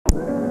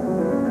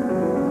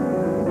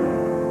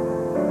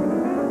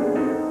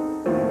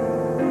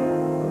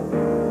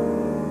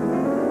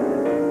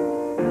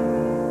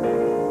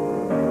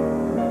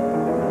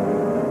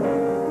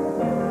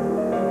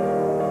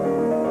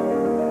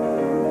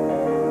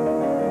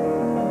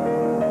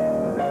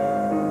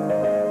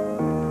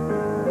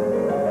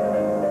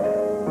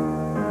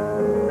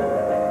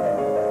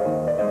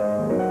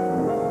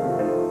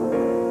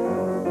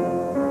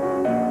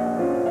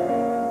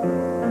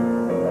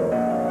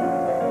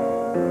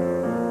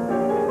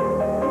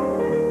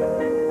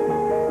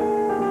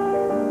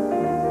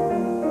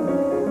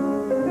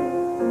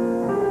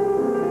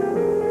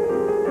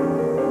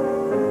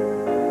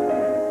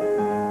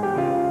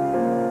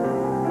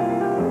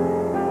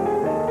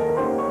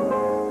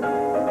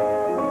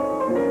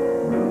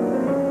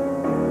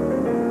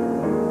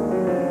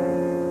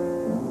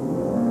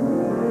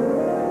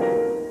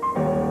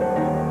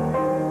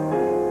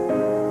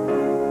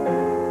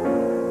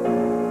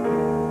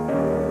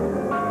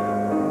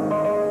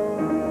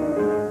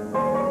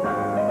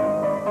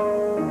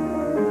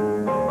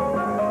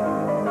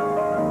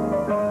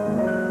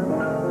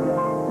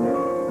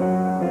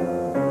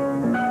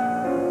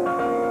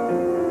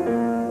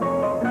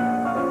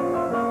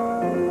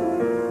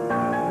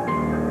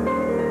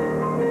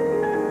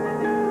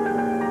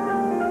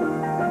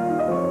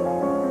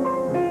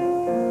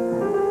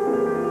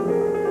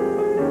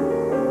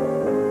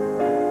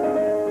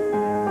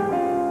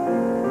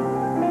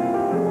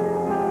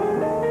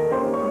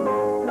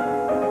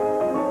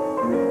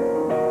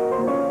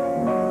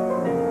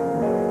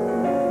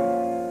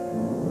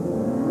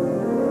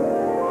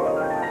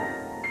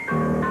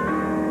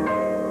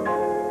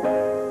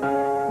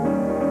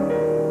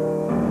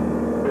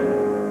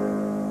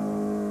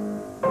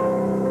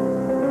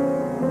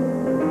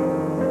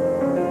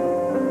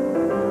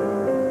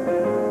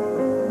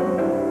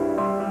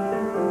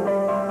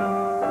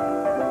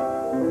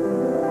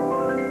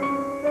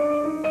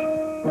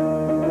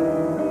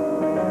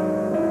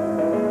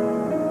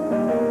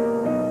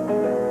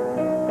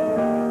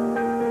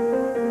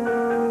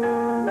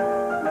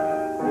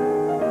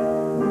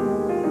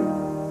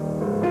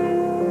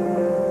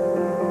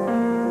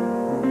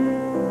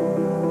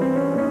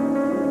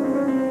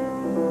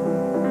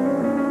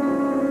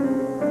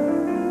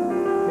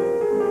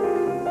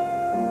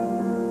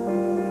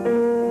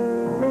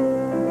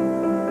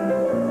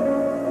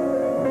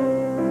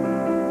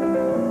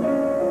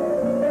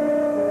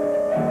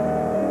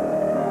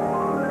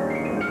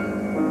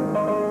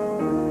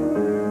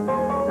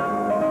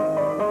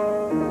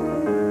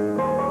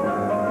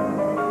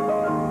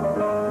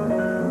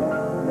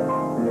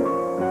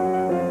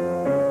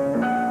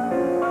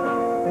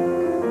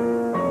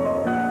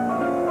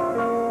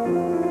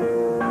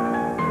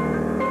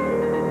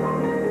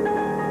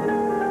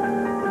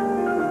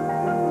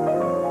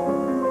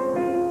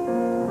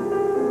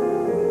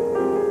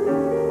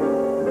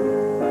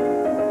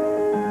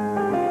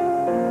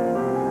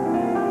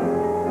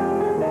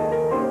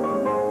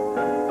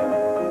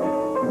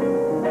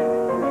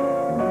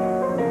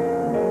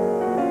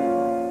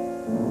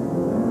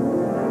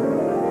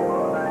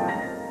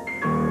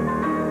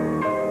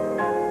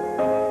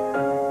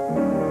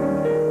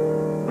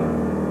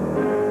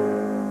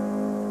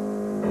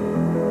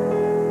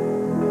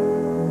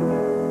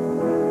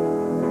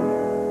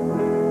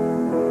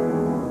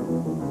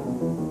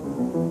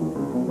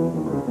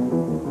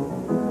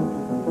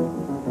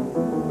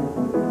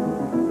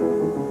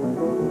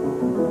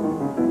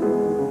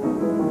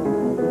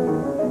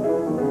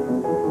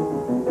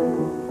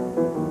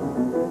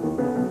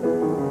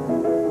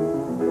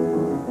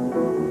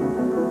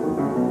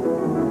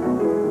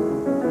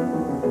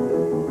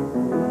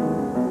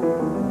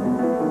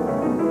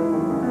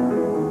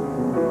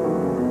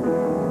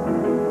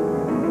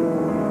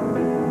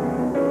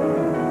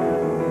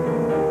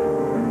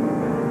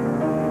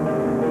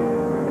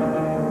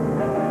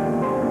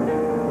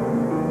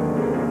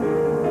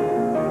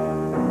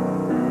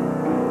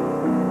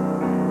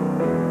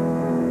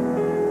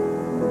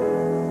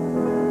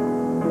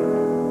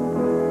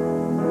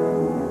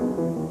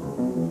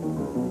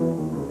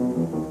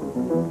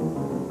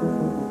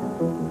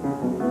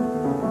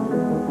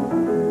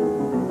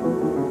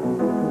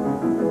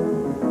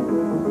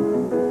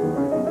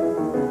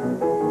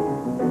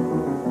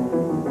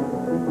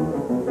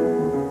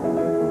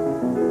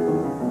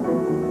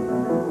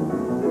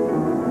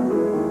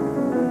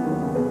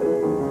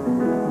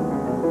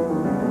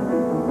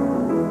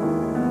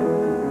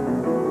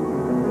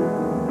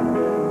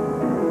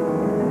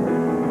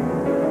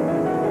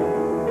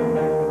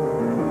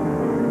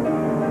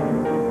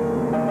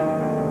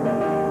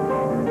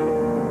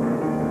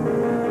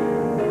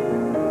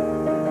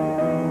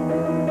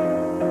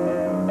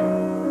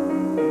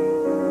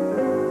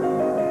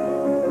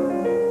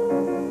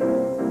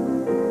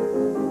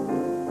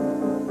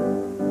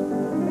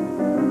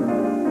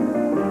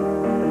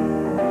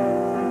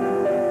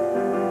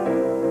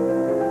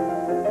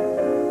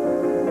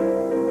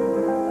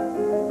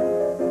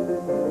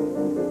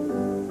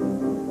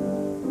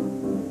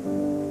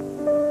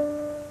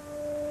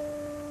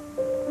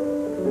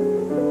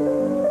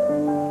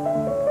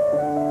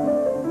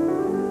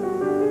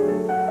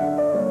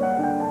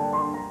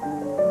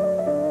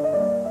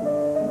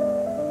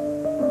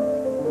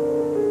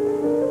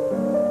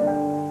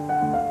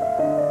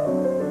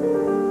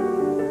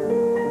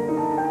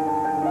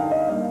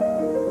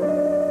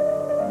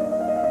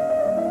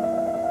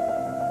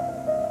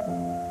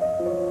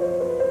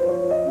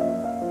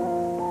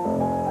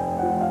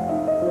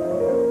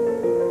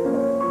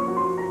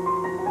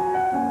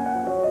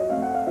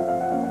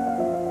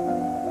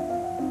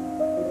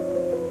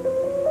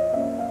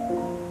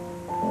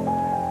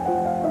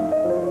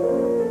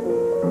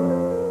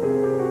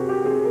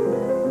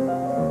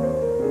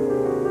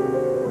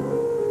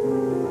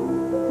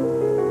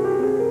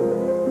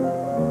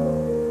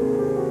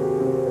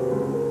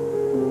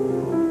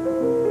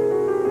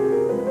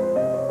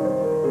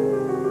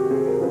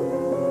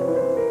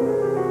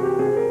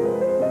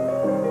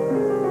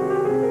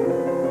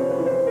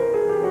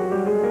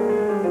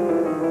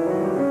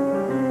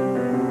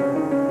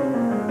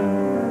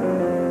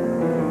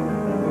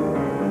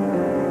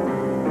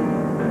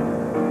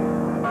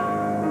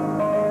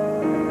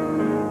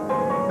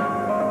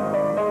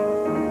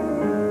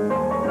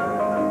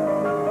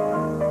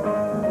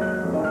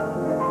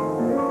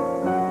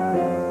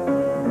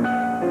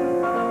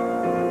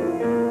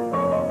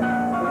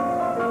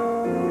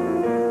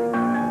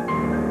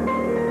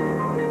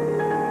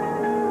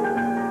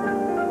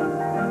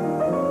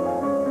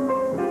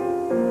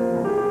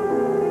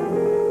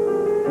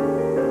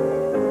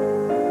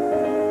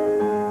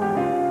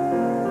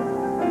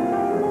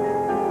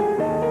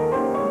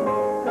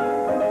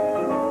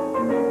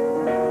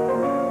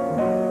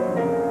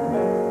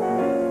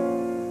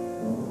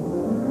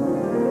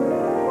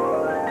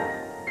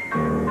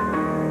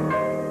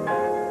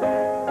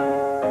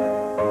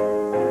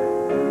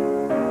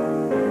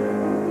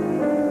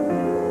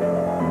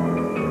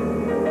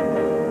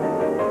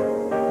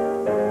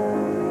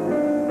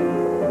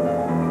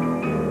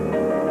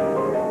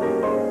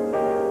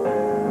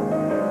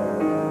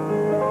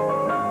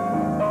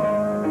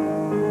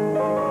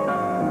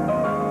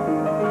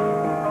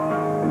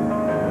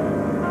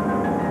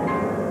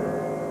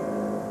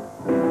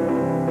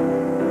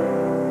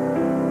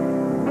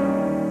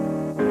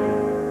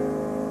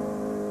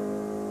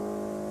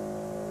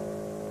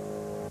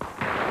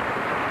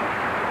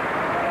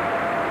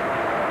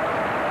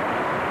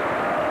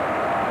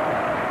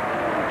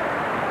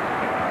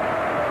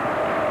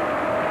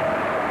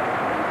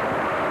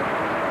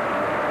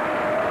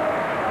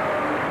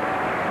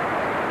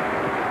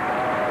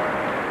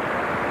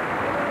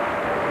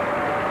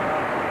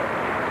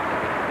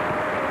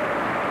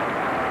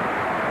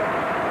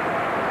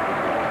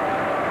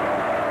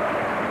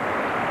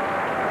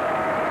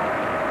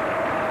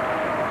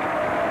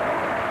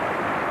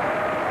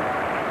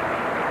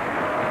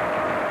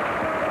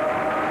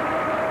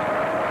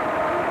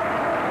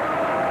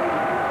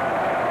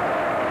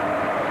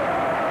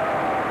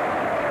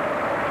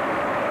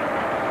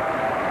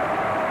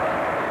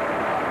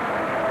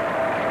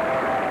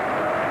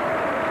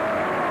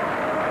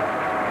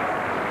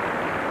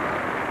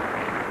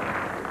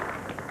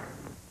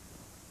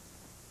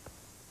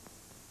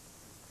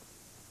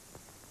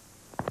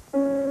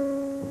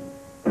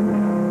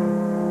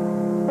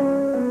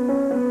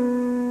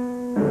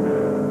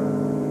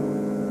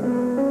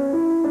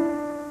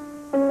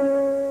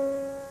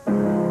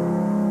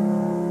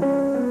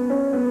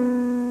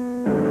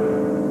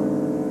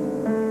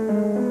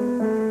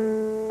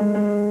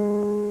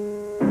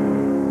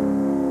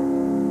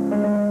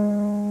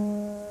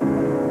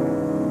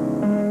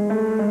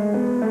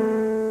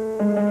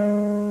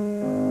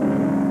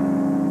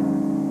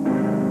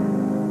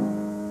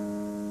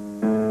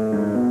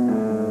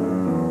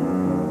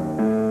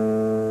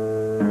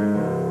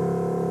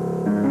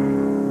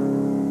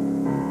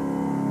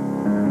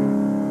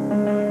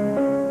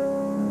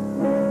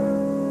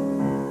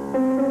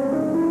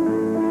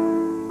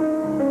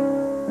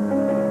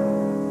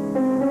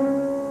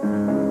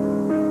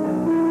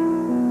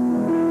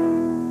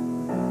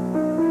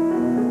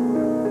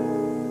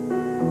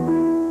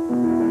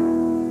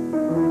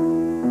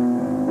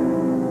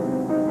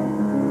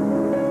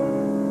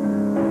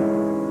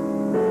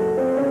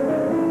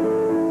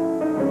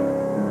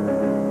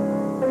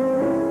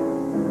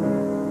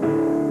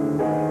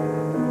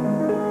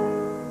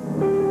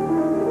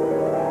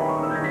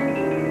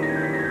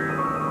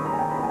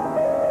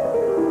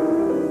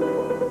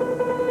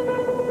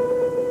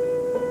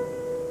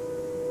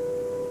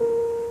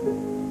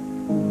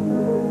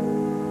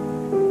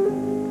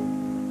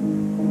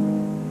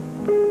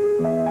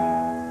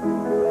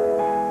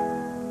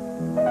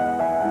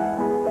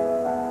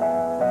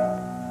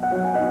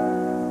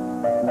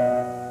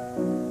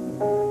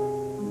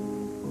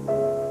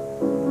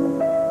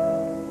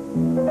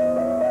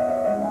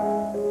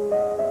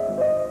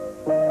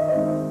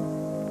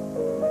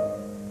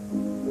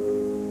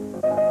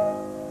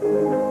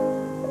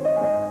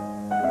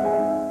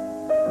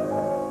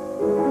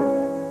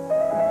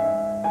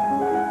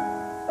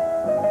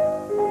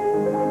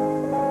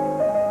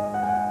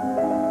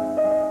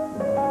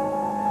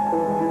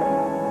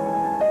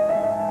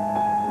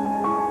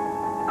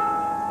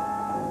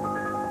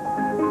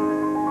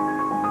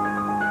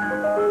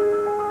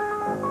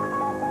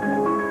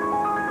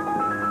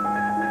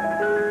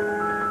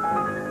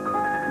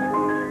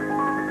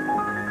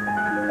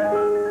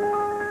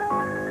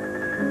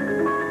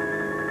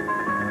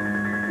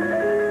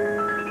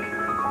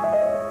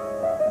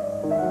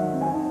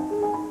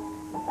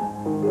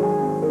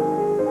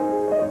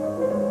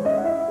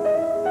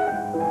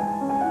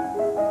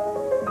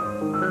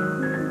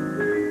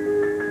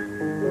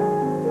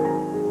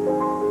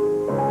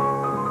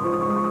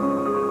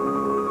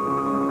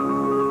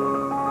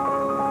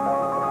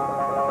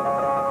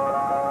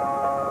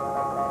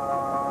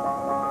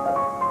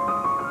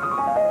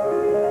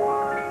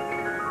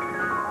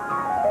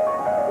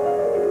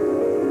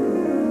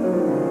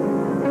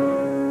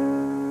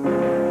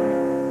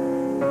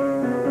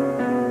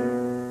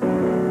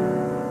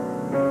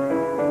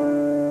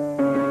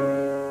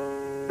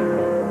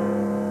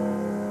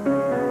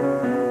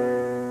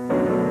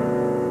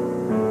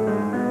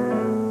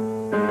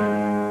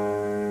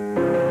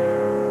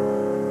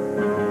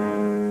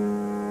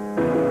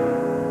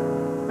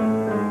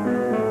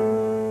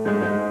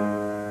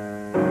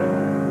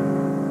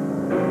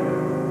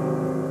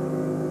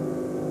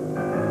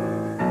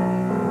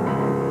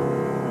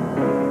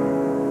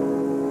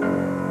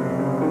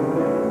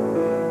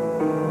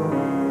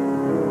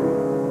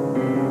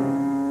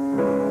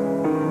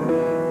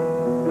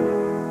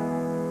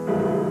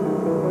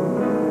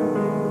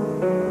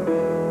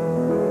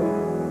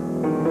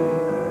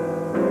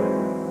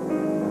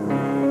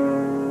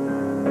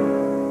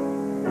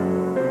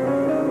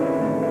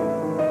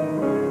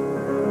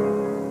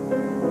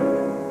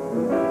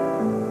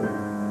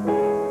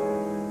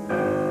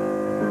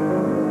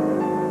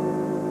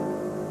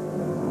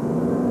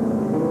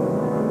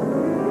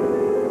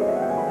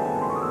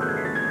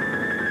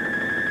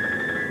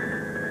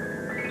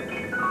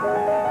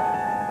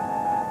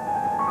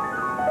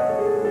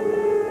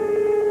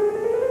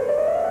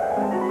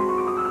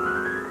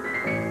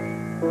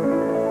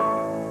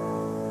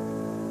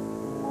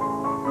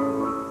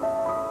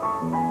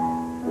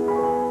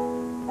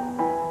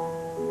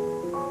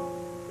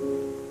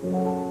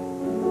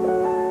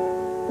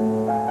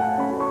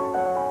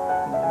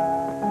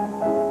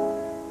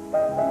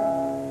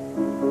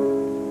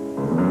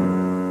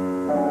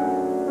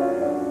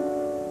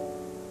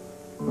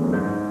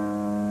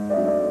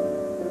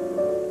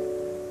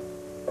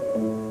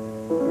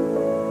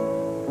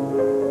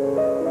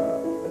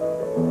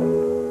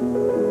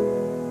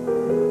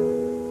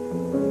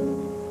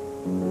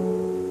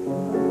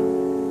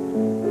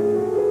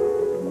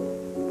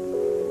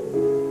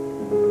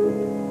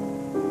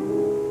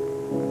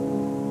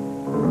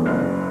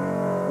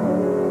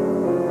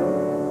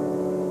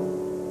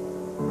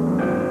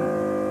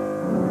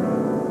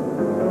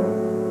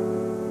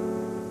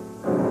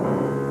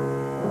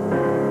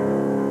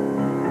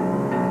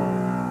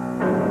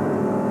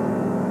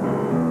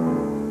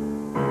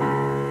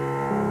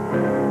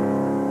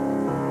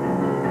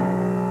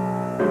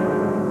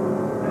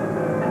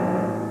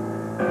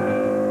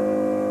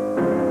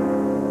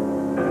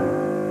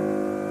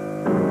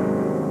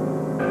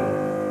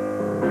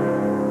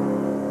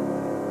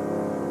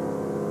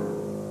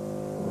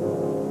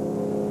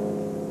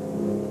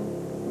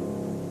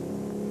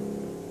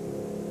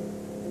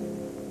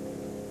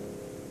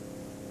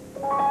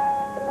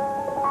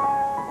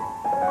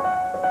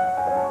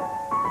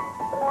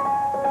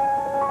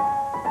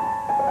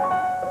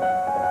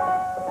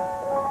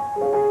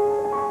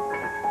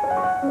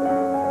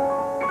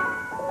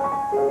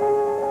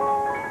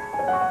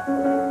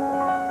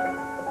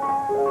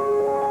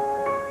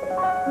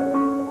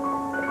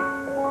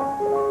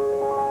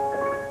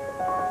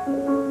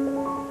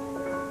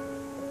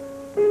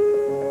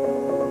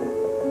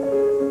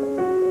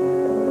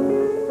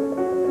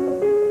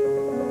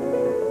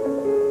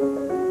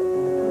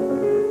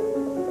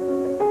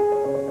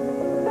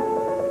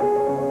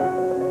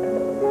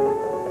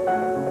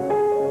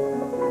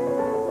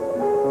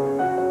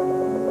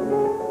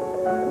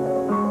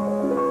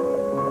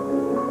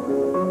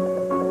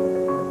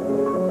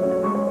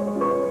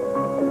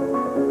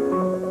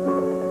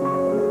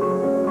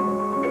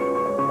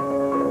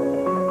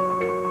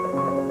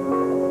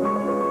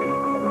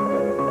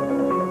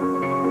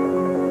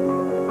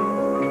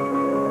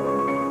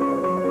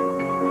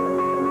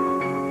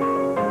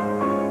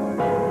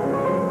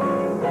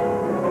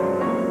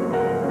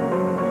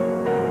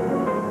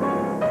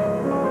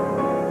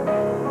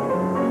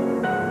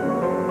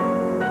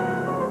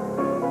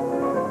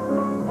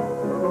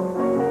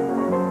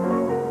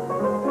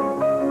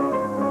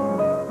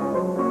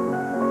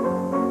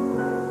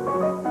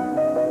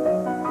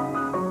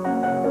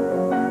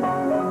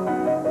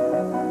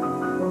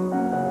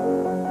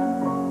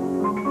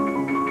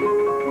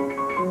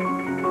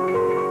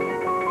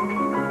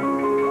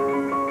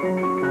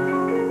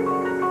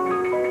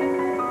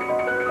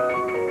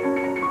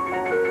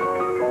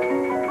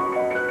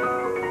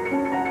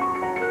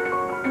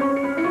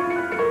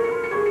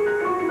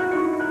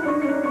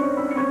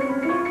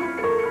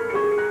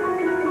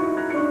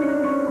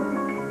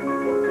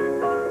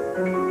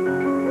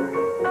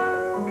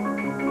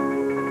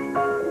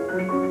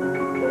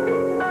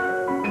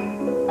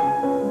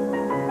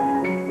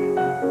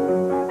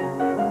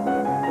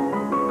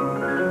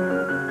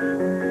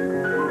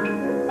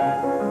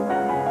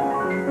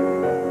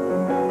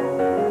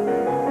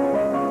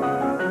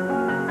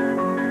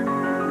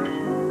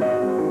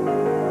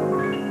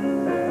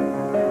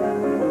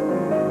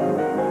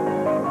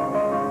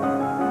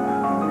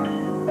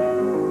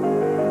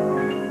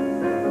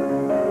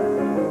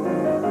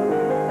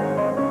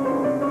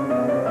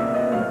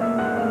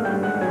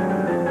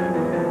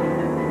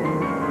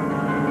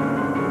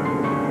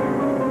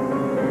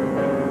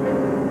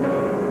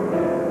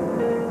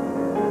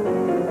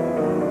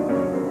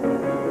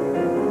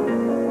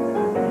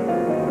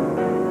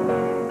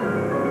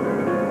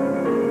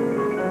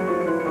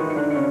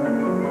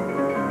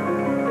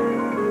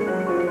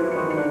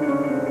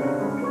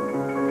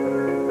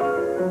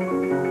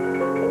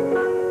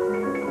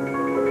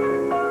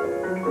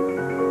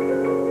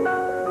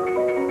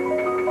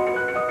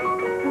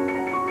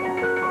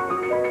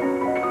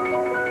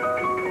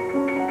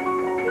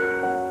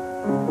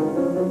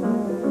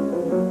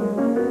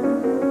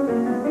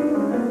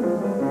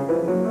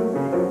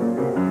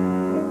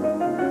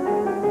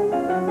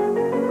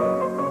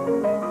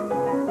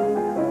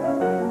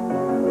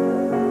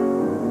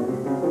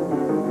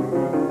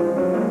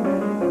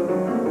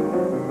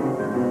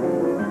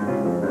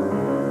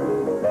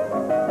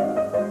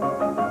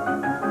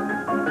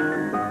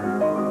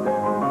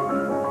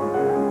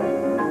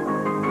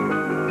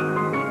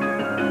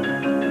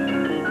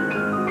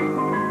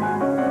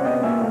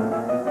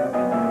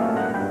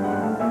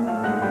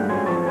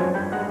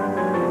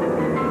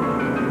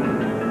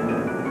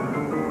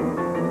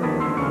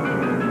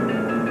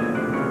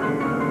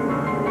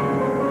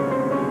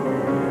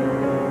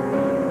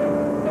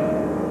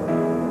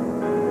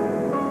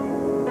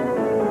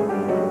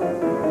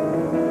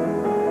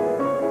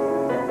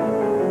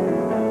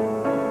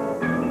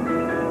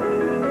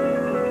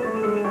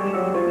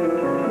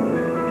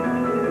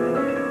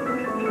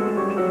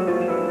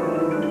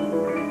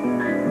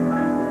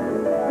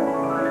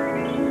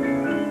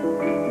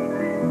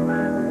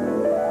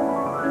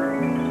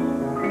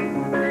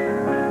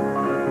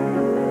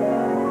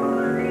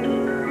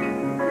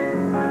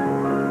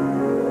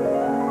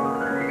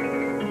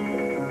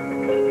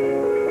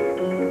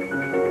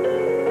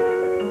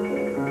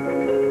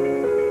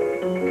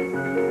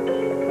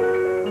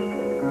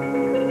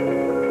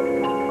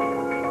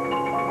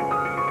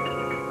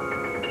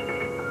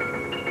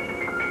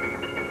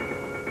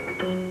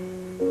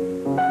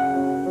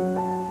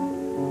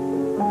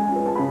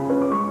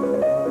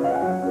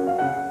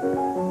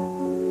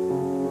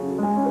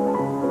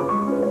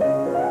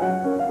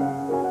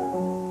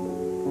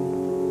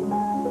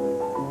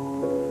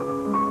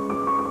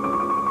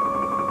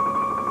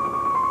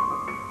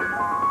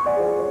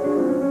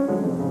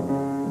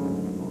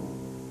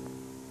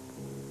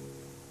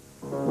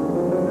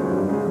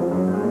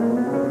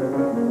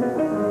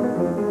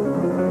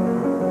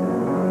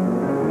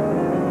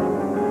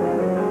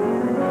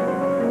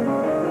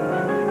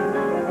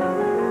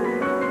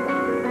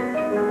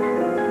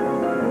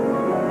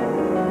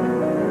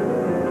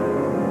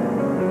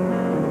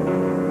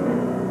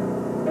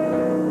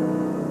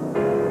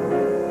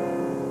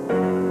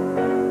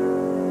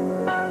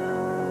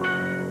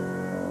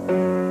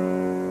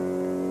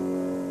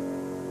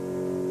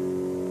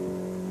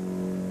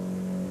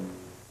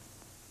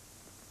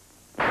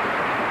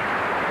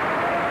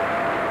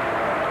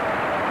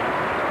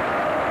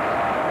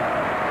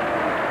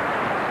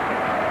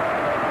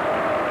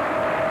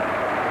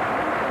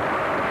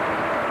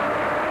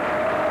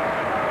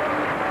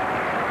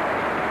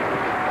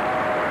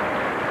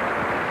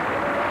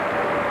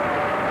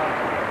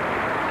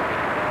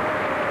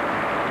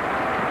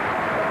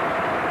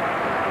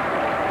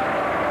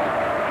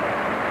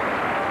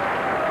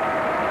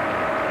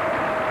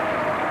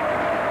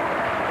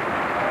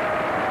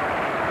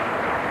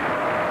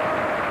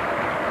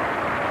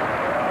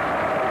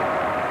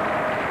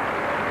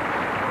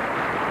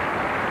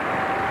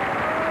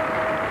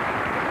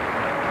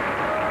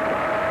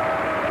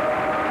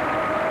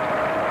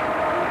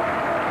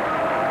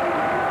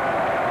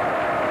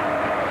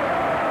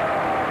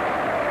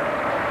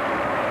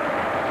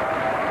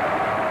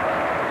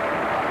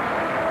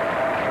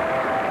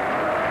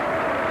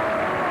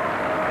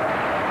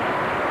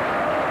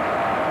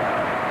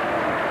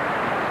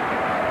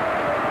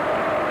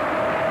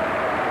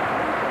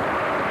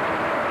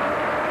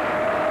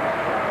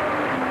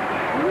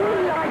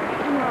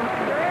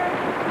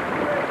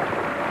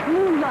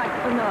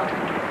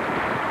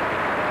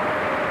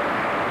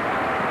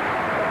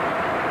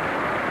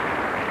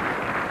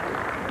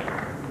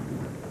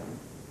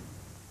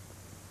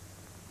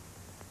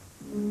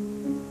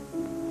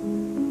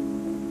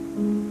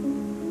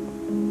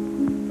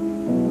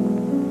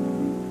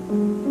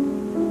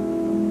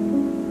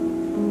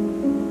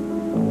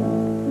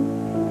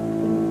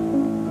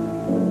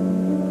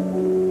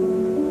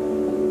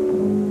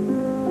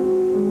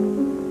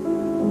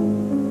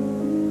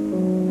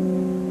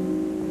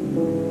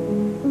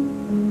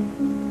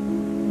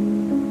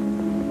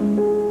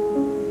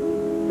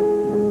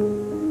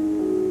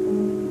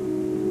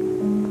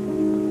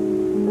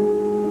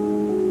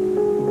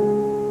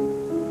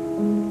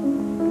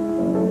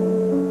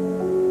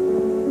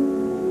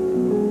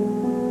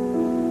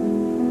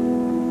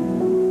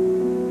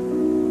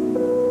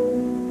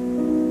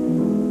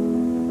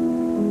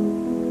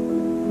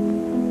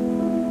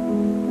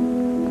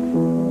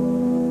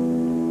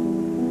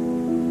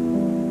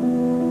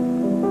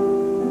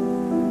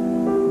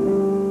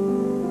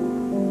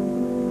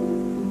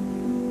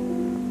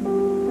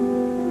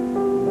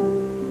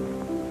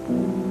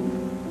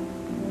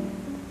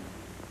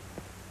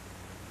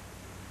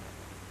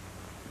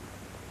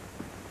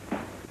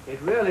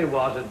really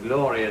was a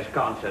glorious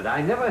concert.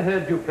 I never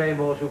heard you play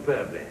more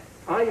superbly.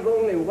 I've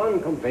only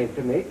one complaint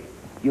to make.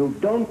 You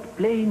don't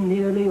play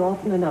nearly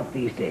often enough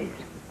these days.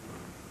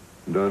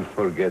 Don't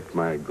forget,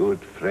 my good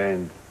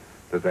friend,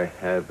 that I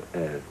have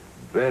a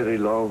very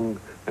long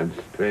and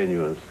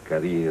strenuous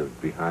career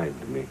behind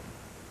me.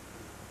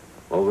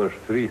 Over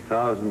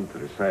 3,000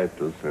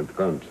 recitals and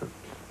concerts.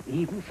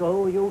 Even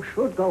so, you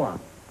should go on.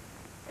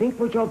 Think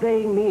what your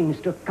playing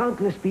means to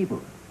countless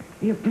people.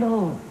 The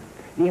applause,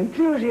 the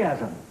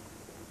enthusiasm.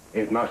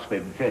 It must be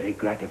very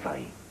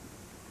gratifying.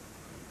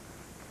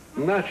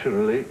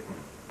 Naturally,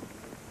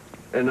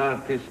 an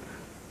artist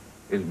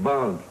is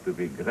bound to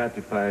be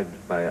gratified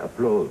by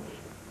applause.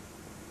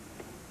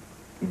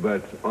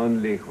 But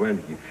only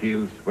when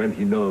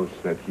he knows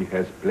that he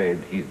has played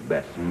his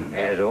best.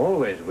 As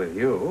always with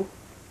you.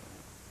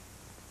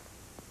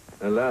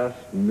 Alas,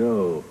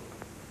 no.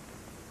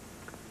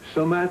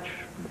 So much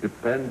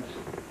depends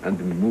on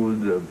the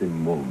mood of the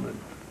moment.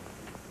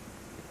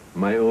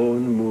 My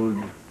own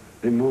mood,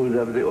 the mood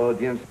of the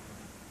audience.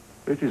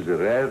 It is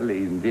rarely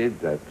indeed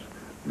that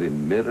the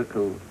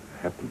miracle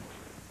happens.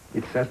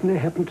 It certainly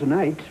happened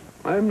tonight.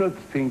 I'm not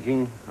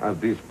thinking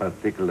of this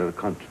particular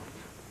concert.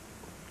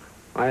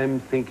 I am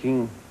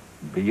thinking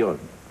beyond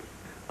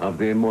of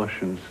the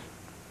emotions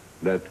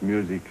that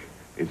music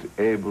is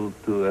able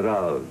to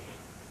arouse,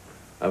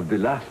 of the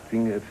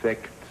lasting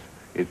effect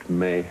it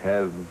may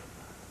have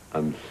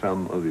on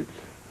some of its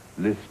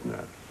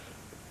listeners.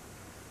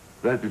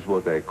 That is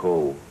what I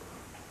call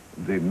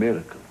the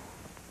miracle.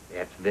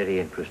 That's very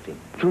interesting.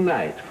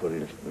 Tonight, for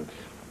instance,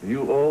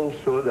 you all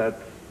saw that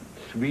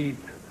sweet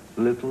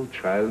little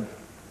child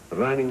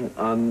running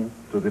on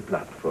to the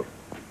platform.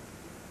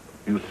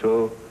 You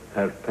saw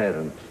her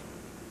parents.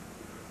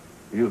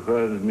 You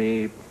heard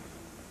me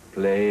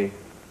play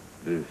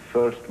the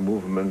first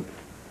movement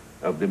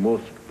of the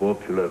most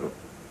popular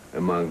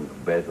among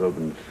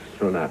Beethoven's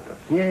sonatas.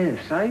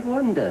 Yes, I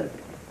wondered.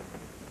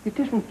 It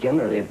isn't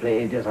generally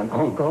played as an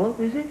encore,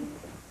 is it?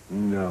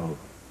 No,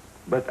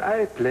 but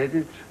I played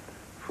it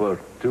for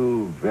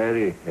two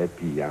very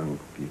happy young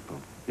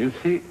people. You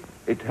see,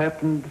 it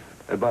happened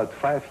about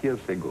 5 years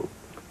ago.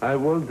 I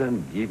was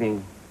then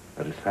giving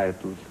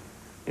recitals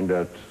in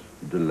that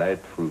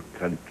delightful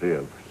country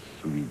of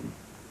Sweden.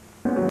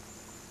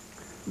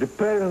 The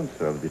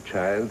parents of the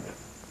child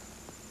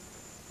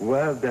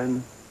were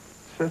then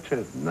such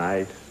a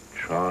nice,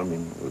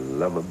 charming,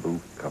 lovable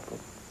couple.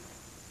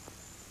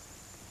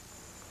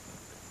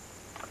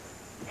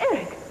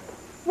 Eric,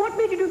 what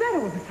made you do that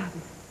all of a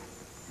sudden?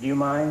 Do you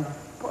mind?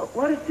 Well,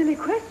 what a silly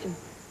question.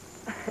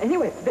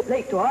 Anyway, it's a bit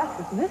late to ask,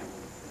 isn't it?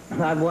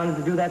 I've wanted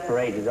to do that for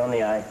ages,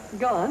 only I...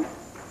 Go on.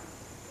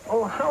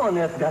 Oh, how on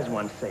earth does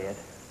one say it?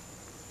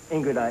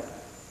 Ingrid,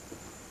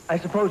 I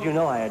suppose you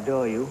know I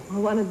adore you.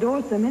 Well, one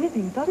adores so many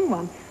things, doesn't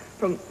one?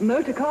 From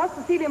motor cars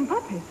to celium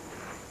puppies.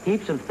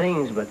 Heaps of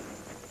things, but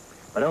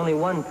only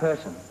one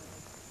person.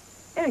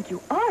 Eric,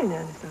 you are in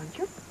earnest, aren't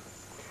you?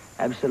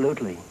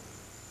 Absolutely.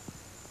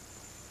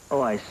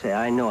 Oh, I say,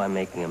 I know I'm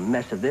making a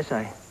mess of this.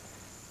 I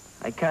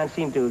can't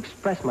seem to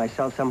express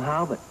myself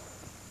somehow, but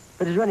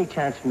is there any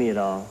chance for me at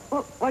all?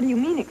 Well, what do you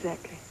mean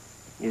exactly?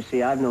 You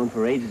see, I've known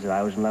for ages that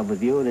I was in love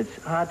with you, and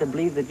it's hard to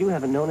believe that you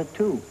haven't known it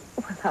too.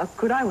 Well, how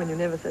could I when you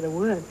never said a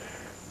word?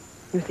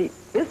 You see,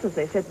 this, as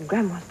they said in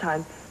Grandma's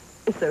time,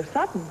 is so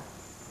sudden.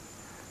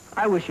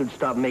 I wish you'd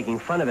stop making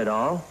fun of it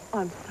all.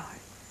 I'm sorry.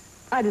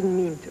 I didn't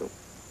mean to.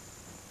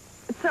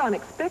 It's so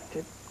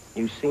unexpected.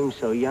 You seem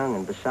so young,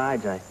 and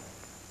besides, I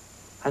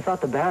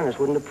thought the Baroness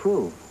wouldn't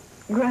approve.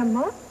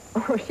 Grandma?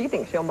 Oh, she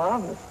thinks you're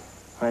marvelous.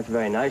 That's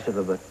very nice of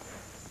her, but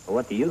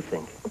what do you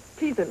think? Oh,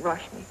 please don't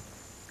rush me.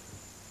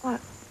 Well,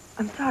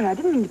 I'm sorry. I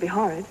didn't mean to be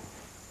horrid.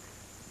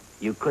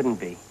 You couldn't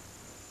be.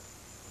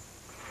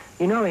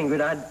 You know,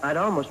 Ingrid, I'd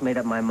almost made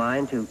up my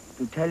mind to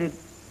tell you,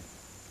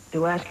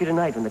 to ask you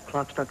tonight when the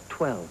clock struck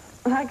 12.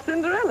 Like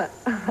Cinderella.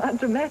 How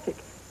dramatic.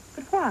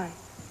 But why?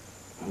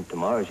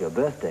 Tomorrow's your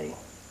birthday.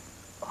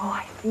 Oh,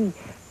 I see.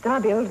 Then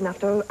I'll be old enough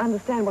to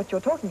understand what you're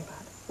talking about.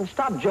 Well,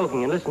 stop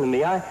joking and listen to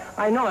me.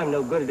 I know I'm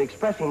no good at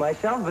expressing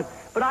myself,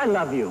 but I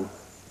love you.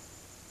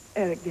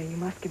 Eric, dear, you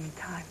must give me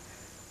time.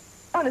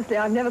 Honestly,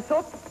 I've never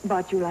thought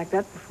about you like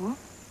that before.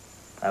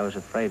 I was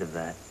afraid of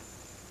that.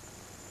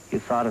 You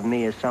thought of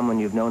me as someone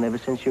you've known ever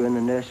since you were in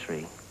the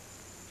nursery.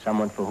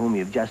 Someone for whom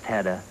you've just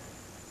had a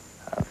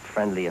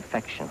friendly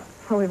affection.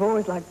 Oh, we've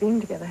always liked being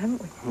together,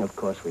 haven't we? Of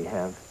course we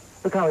have.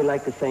 Look how we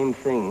like the same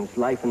things.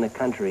 Life in the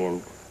country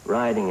and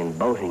riding and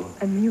boating.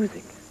 And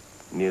music.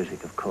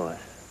 Music, of course.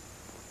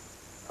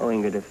 Oh,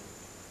 Ingrid,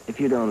 if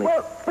you'd only...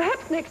 Well,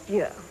 perhaps next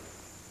year.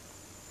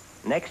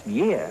 Next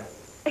year?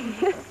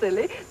 Yes,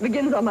 silly.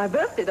 Begins on my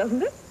birthday,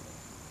 doesn't it?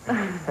 No,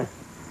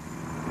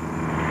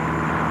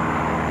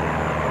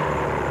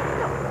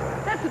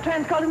 that's the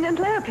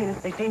transcontinental airplane.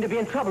 They seem to be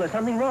in trouble. Is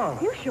something wrong?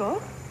 You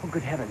sure? Oh,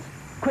 good heavens.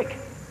 Quick.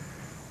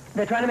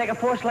 They're trying to make a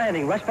forced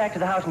landing. Rush back to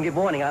the house and give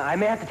warning. I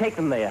may have to take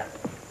them there.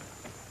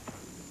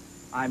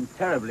 I'm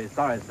terribly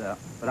sorry, sir,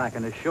 but I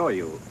can assure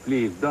you...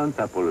 Please don't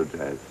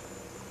apologize.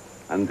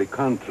 On the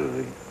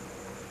contrary,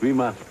 We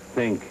must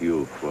thank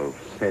you for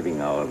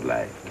saving our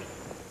lives.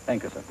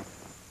 Thank you, sir.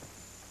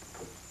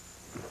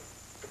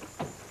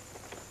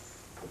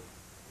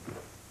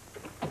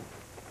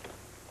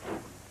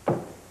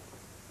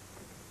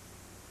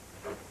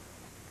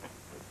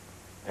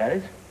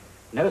 Paris?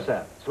 No,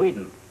 sir.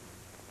 Sweden.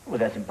 Well,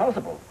 that's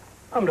impossible.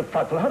 I'm in a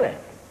frightful hurry.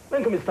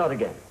 When can we start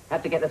again?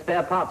 Have to get the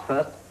spare parts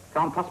first.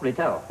 Can't possibly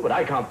tell. Well,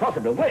 I can't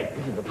possibly wait.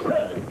 This is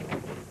absurd.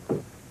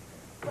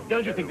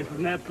 Don't you think this is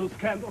an absolute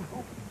scandal?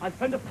 I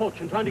spent a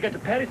fortune trying to get to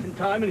Paris in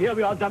time, and here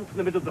we are dumped in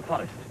the middle of the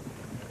forest.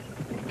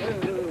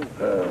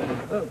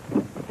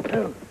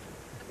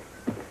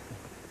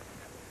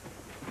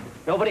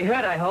 Nobody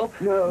hurt, I hope?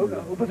 No,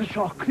 but the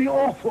shock, the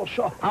awful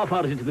shock. How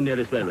far is it to the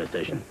nearest railway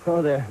station?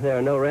 Oh, there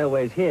are no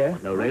railways here.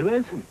 No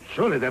railways?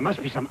 Surely there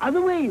must be some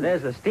other way.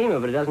 There's a steamer,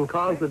 but it doesn't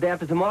call until the day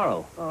after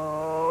tomorrow.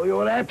 Oh,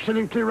 you're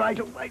absolutely right.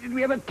 Why did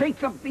we ever take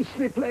the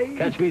beastly plane?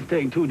 Catch me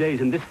staying 2 days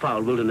in this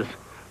foul wilderness.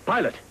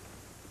 Pilot!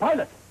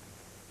 Pilot!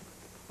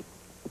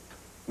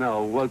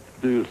 Now, what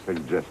do you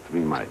suggest we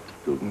might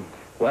do?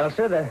 Well,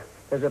 sir,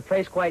 there's a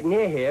place quite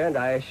near here, and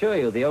I assure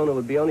you the owner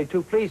would be only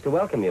too pleased to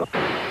welcome you.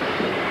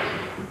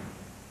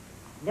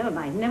 Never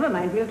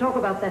mind. We'll talk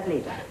about that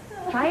later.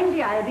 Find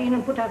the iodine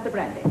and put out the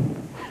brandy.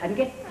 And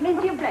get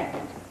plenty of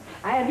blankets.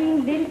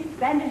 Iodine, lint,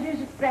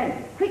 bandages,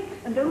 brandy. Quick,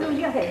 and don't lose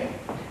your head.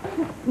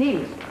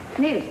 Niels,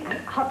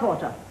 hot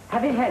water.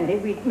 Have it handy.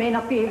 We may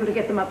not be able to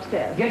get them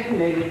upstairs. Yes,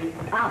 lady.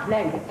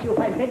 Blankets. You'll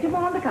find plenty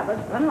more on the cupboard.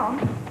 Run along.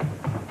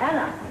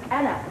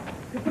 Anna.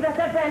 You put out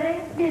that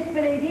brandy? Yes,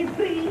 milady.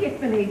 Free.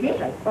 Yes, milady.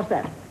 Right. What's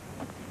that?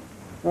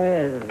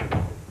 Well...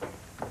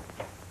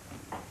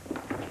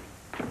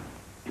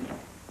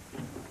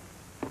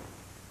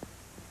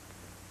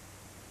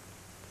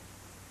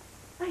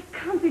 I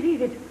can't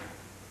believe it.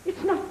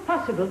 It's not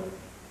possible.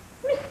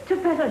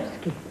 Mr.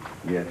 Paderewski.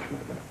 Yes,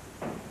 madam.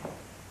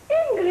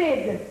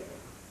 Ingrid!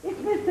 It's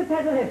Mr.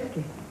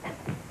 Paderewski.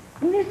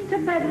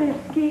 Mr.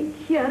 Paderewski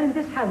here in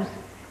this house.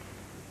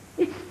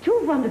 It's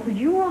too wonderful.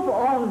 You of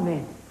all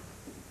men.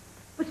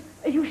 But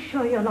are you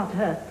sure you're not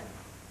hurt?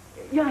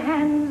 Your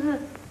hands...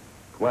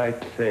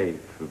 Quite safe,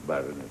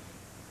 Baroness.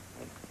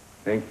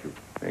 Thank you.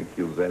 Thank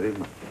you very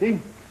much.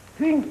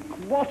 Think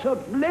what a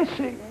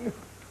blessing.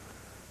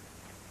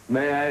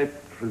 May I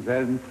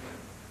present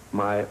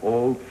my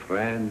old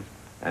friend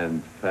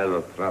and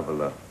fellow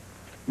traveler,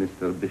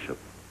 Mr. Bishop.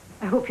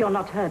 I hope you're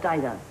not hurt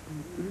either.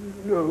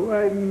 No,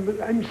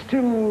 I'm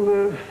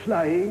still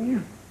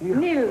flying.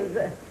 Niels,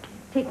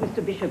 take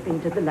Mr. Bishop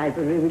into the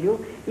library, will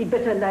you? He'd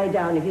better lie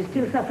down. If he's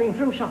still suffering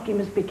from shock, he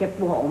must be kept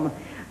warm.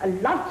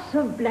 Lots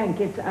of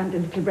blankets and a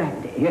little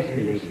brandy. Yes,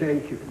 lady.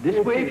 Thank you.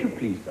 This way, if you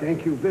please.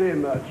 Thank you very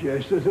much,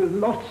 yes. There's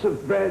lots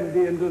of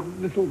brandy and a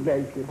little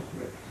blankets.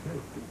 Yes,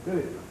 thank you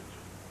very much.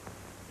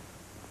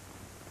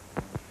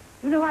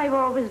 You know, I've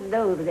always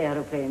loathed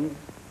aeroplanes.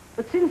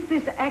 But since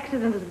this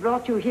accident has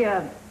brought you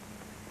here,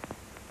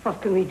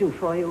 what can we do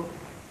for you?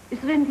 Is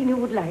there anything you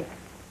would like?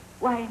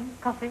 Wine?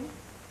 Coffee?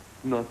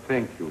 No,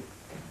 thank you.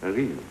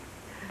 Really.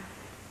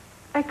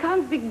 I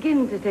can't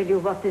begin to tell you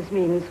what this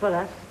means for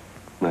us.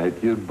 My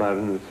dear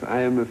Baroness,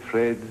 I am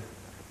afraid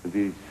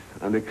this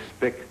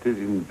unexpected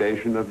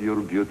invasion of your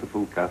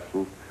beautiful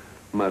castle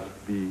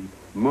must be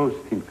most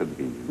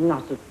inconvenient.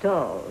 Not at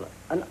all.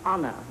 An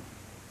honor.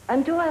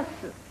 And to us,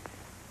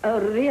 a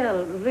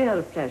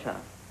real pleasure.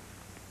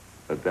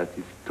 But that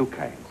is too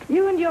kind.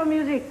 You and your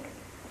music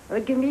are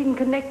being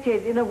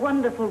connected in a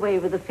wonderful way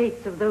with the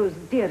fates of those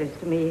dearest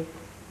to me.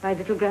 My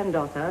little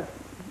granddaughter,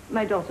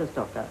 my daughter's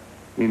daughter.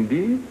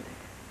 Indeed?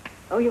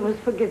 Oh, you must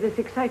forgive this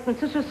excitement.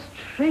 Such a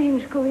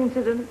strange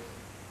coincidence.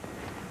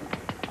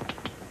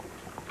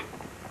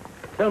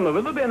 Tell me,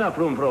 will there be enough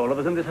room for all of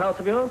us in this house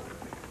of yours?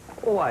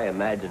 Oh, I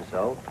imagine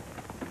so.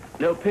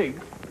 No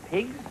pigs?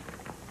 Pigs?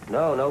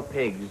 No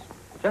pigs.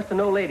 Just an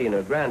old lady and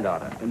her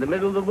granddaughter. In the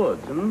middle of the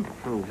woods,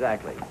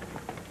 Exactly.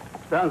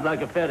 Sounds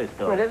like a fairy Well,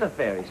 story. it is a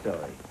fairy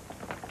story.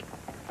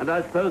 And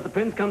I suppose the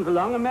prince comes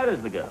along and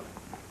marries the girl.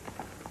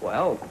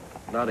 Well,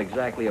 not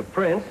exactly a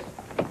prince.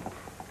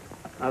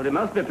 Now, there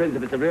must be a prince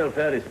if it's a real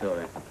fairy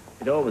story.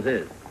 It always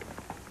is.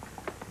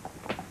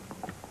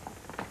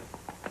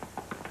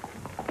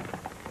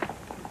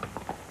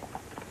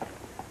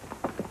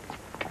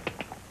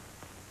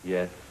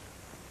 Yes.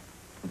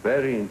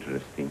 Very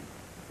interesting.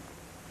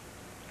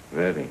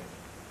 Very.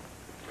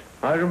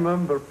 I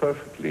remember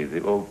perfectly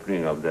the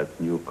opening of that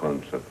new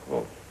concert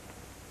hall.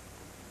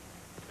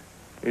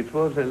 It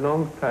was a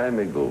long time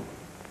ago,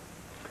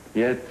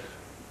 yet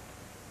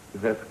you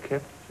have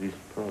kept this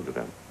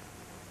program.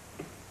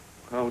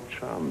 How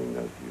charming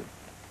of you.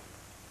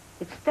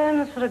 It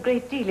stands for a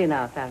great deal in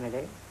our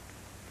family.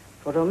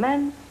 For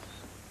romance,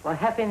 for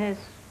happiness,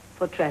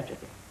 for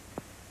tragedy.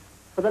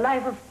 For the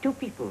life of two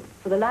people,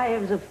 for the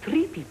lives of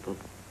three people.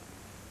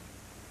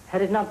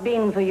 Had it not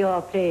been for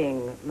your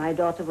playing, my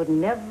daughter would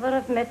never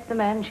have met the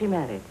man she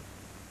married.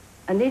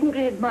 And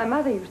Ingrid... My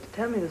mother used to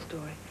tell me the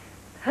story.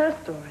 Her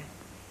story.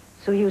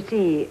 So you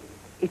see,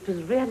 it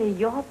was really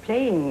your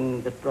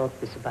playing that brought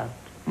this about.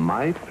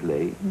 My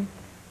playing?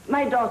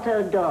 My daughter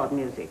adored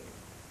music.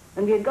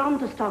 And we had gone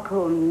to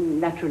Stockholm,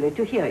 naturally,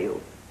 to hear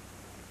you.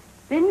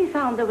 Then we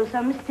found there was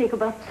some mistake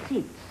about the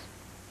seats.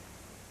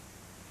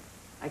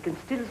 I can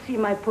still see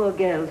my poor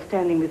girl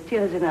standing with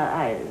tears in her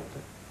eyes.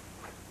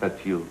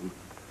 But you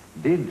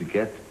did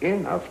get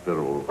in after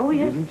all, Oh,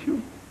 yes. didn't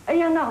you? A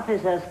young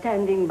officer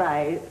standing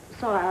by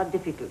saw our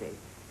difficulty,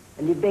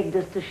 and he begged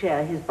us to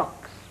share his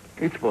box.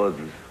 It was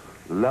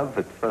love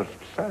at first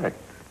sight.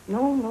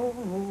 No, no,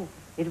 no.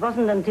 It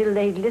wasn't until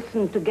they'd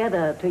listened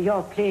together to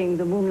your playing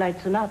the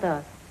Moonlight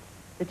Sonata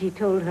that he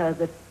told her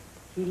that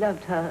he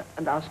loved her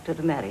and asked her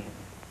to marry him.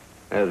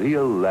 A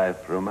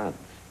real-life romance.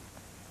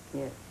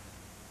 Yes.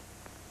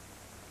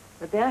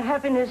 But their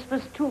happiness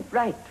was too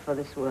bright for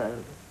this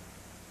world.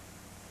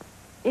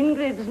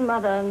 Ingrid's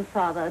mother and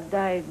father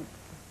died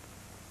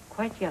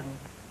quite young.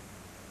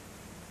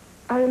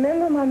 I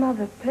remember my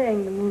mother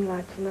playing the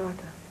Moonlight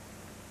Sonata.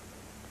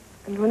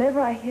 And whenever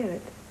I hear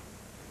it,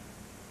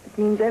 it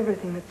means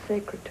everything that's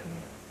sacred to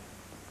me.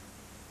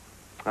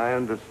 I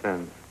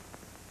understand.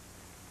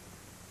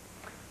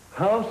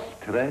 How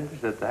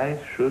strange that I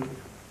should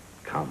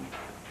come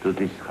to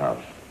this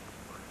house,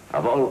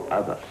 of all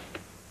others.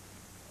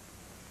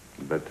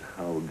 But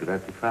how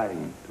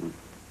gratifying too.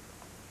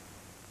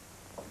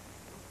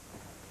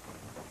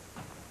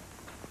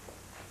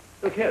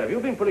 Look here, have you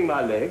been pulling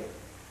my leg?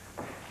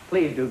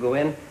 Please do go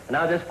in, and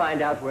I'll just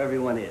find out where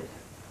everyone is.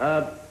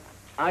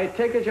 I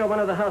take it you're one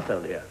of the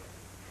household here.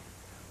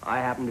 I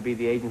happen to be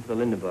the agent for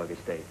the Lindenborg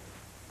estate.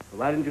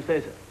 Well, why didn't you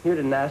say so? You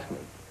didn't ask me.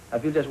 Now,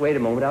 if you'll just wait a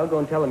moment, I'll go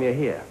and tell them you're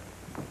here.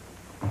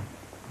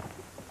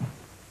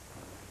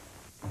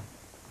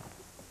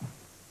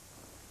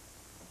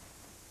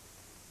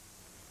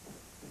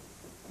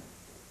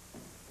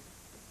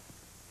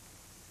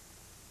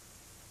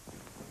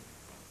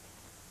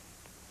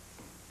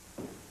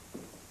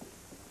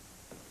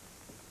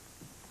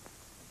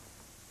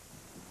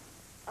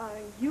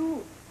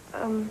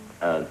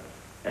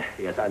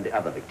 Yes, I'm the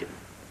other victim.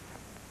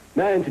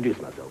 May I introduce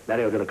myself?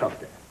 Leonard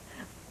Costa.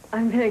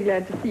 I'm very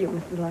glad to see you,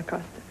 Mr. La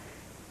Costa.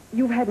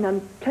 You've had an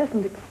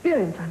unpleasant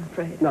experience, I'm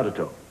afraid. Not at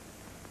all.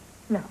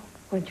 No.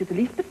 Weren't you the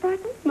least bit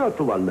frightened? Not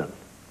for 1 moment.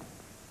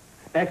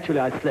 Actually,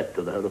 I slept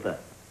through the whole affair.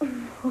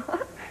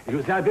 What?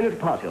 You see, I've been at a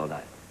party all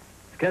night.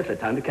 Scarcely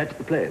time to catch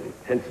the plane,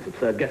 hence this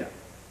absurd get-up.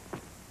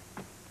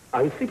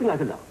 I was sleeping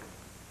like a lark.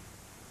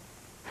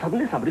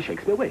 Suddenly, somebody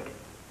shakes me awake.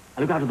 I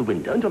look out of the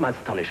window, and to my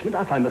astonishment,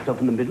 I find myself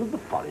in the middle of the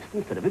forest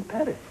instead of in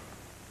Paris.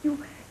 You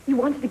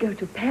wanted to go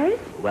to Paris?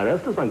 Where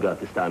else does one go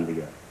at this time of the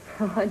year?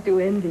 Oh, I do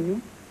envy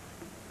you.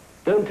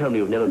 Don't tell me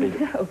you've never been to...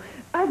 No,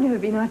 I've never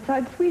been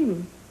outside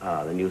Sweden.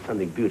 Ah, then you've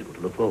something beautiful to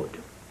look forward to.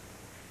 Do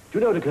you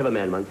know what a clever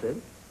man once said?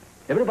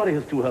 Everybody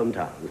has 2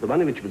 hometowns, the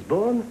one in which he was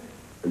born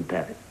and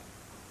Paris.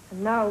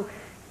 And now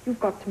you've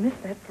got to miss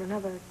that for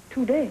another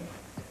 2 days.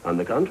 On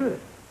the contrary,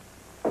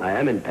 I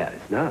am in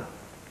Paris now.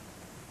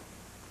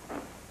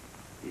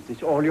 Is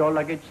this all your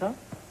luggage, sir?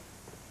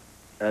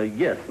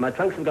 Yes, my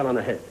trunks have gone on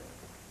ahead.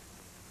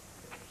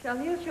 Shall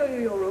he show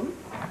you your room?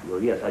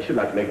 Well, yes, I should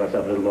like to make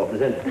myself a little more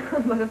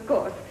presentable. But of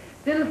course.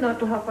 Dinner's not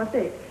till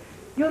 8:30.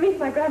 You'll meet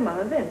my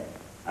grandmother then.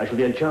 I shall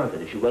be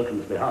enchanted if she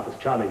welcomes me half as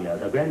charmingly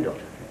as her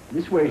granddaughter.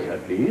 This way, sir,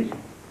 please.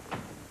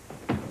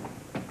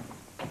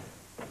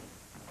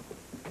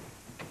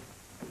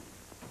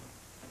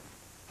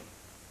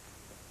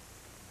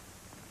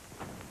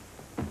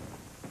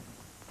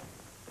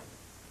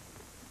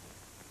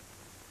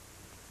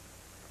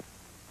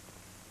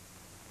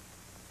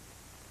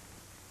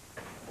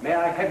 May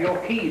I have your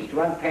keys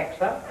to unpack,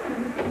 sir?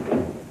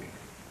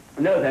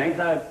 No, thanks.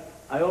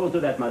 I always do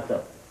that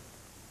myself.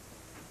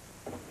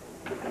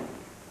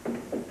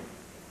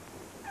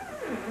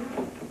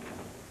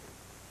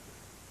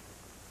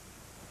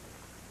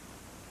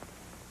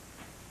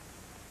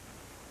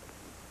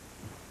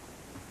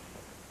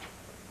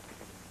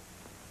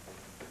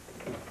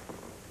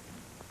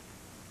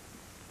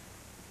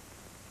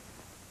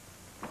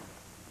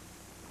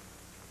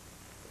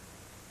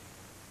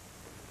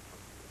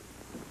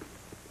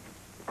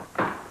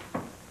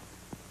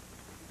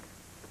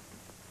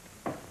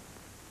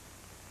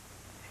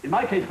 In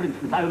my case, for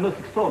instance, I have a most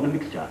extraordinary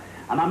mixture.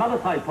 On my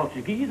mother's side,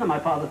 Portuguese, and my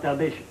father's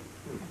Dalmatian.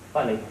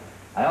 Funny.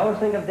 I always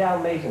think of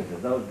Dalmatians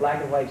as those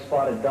black and white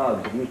spotted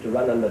dogs that used to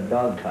run on the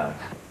dog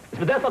carts.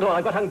 But that's not all.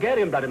 I've got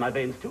Hungarian blood in my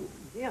veins, too.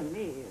 Dear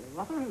me,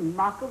 what a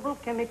remarkable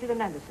chemical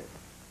analysis.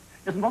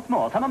 Yes, and what's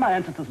more, some of my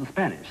ancestors were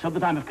Spanish, so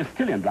that I'm of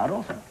Castilian blood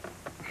also.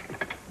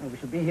 Well, we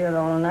shall be here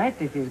all night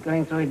if he's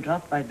going through it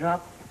drop by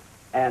drop.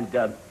 And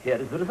here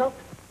is the result.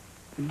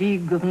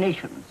 League of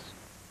Nations.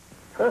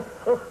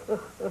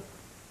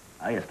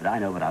 Ah, yes, but I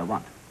know what I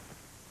want.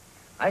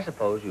 I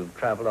suppose you've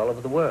traveled all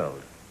over the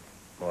world,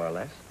 more or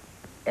less.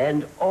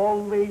 And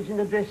always in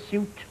a dress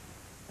suit?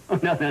 Oh,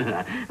 no.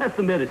 That's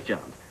the merest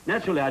chance.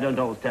 Naturally, I don't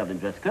always travel in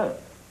dress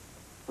clothes.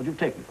 What do you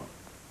take me for?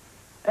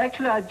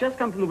 Actually, I've just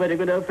come from the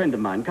wedding of an old friend of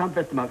mine, Count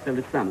Westermark's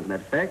eldest son, as a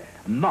matter of fact.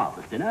 A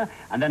marvelous dinner,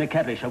 and then a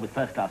cabaret show with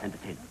first-class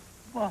entertainment.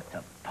 What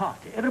a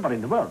party. Everybody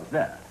in the world was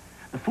there.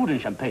 The food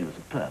and champagne was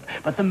superb,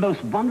 but the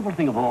most wonderful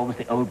thing of all was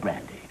the old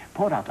brandy,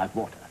 poured out like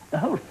water. The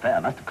whole fair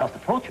must have cost a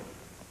fortune.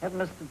 That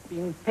must have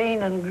been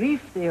pain and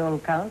grief, the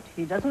old Count.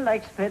 He doesn't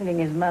like spending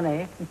his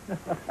money. He's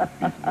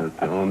not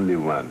the only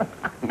one.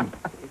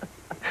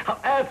 How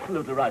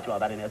absolutely right you are,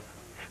 Baroness.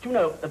 Do you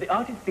know that the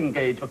artists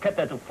engaged were kept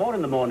there till 4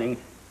 in the morning,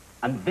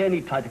 and then he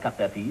tried to cut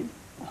their fees?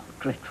 Oh,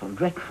 dreadful,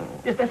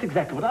 dreadful. Yes, that's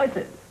exactly what I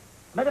said.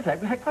 Matter of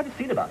fact, we had quite a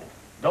scene about it.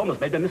 It almost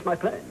made me miss my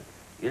plane.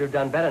 You'd have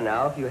done better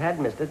now if you had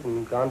missed it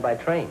and gone by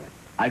train.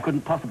 I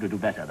couldn't possibly do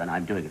better than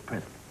I'm doing at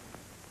present.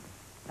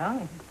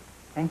 Oh,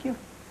 thank you.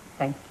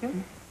 Thank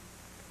you.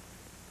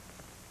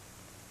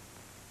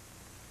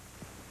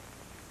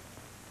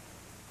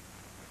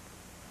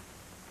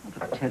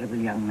 What a terrible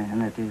young man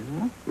that is,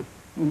 huh?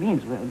 He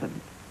means well, but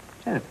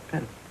terrible,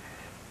 terrible.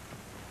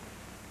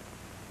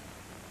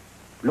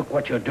 Look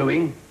what you're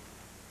doing.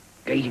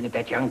 Gazing at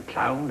that young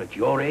clown at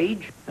your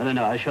age.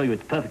 No, I assure you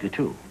it's perfectly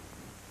true.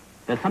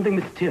 There's something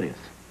mysterious,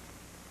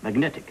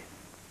 magnetic,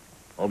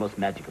 almost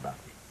magic about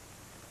me.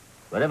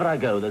 Wherever I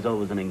go, there's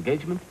always an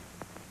engagement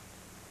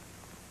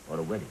or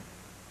a wedding.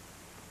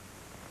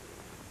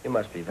 You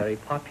must be very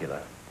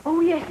popular. Oh,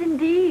 yes,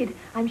 indeed.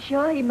 I'm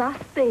sure he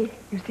must be.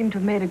 You seem to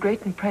have made a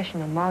great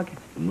impression on Margit.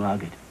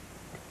 Margit.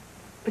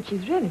 But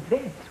she's really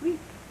very sweet.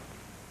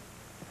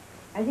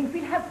 I think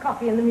we'll have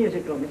coffee in the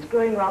music room. It's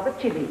growing rather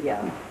chilly here.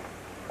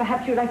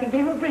 Perhaps you'd like a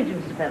game of bridge,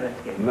 Mr.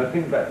 Paderewski.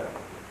 Nothing better.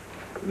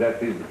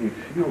 That is,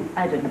 if you...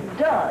 I don't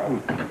die.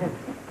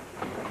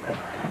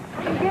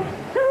 We get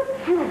so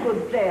few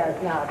good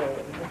players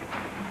nowadays.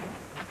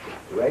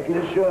 So I can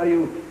assure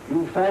you,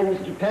 you'll find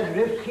Mr.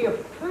 Paderewski a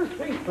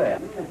first-rate player.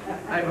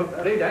 I'm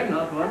afraid I'm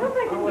not I one. hope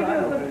I can give you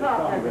a good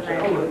partner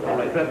tonight. All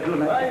right, perhaps you'll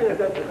like...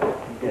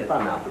 It's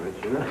fun afterwards,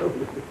 you know.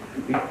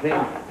 We play,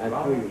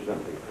 I'll show you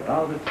something.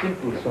 Rather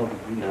simple sort of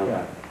thing.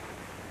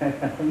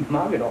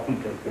 Margit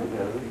often does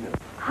it.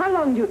 How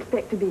long do you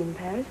expect to be in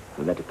Paris?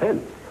 Well, that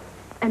depends.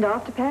 And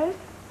after Paris?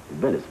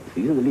 Venice, the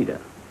season, the leader.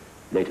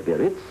 Later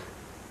Biarritz.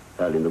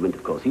 Early in the winter,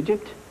 of course,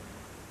 Egypt.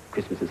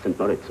 Christmas is St.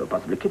 Moritz or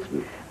possibly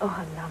Kitzbühel. Oh,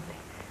 how lovely.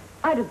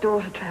 I'd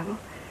adore to travel.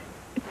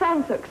 It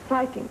sounds so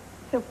exciting,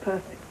 so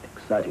perfect.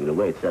 Exciting in a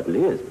way, it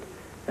certainly is.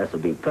 But as for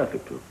being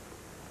perfect, well,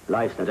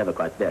 life's not ever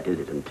quite that, is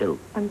it? Until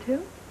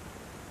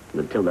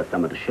there's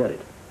someone to share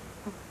it.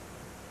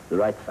 The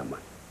right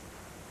someone.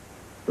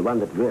 The one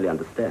that really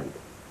understands.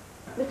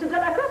 Mr. de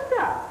la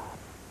Costa!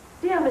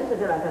 Dear Mr.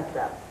 de la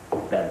Costa.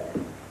 Baroness.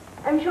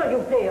 I'm sure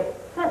you play a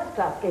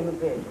first-class game of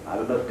bridge. I'm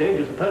a most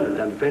dangerous opponent.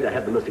 I'm afraid I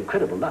have the most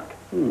incredible luck.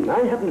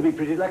 I happen to be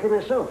pretty lucky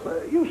myself.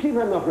 You seem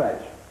I'm not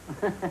right.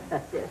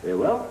 Yes. Very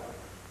well.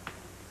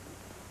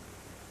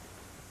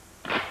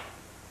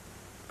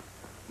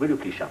 Will you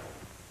please shuffle?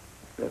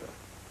 Better.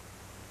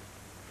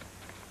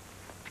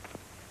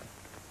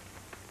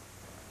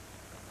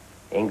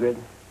 Ingrid,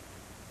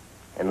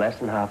 in less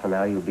than half an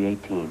hour, you'll be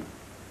 18.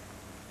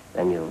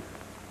 Then you'll...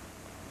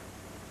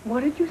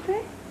 What did you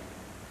say?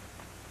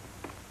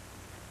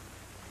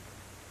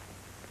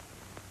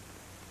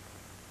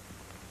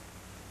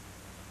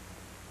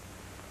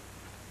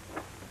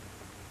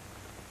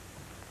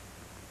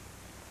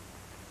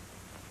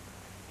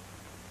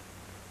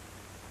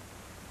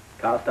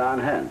 Cast iron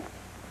hand.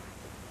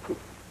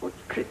 What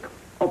trick?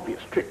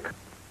 Obvious trick.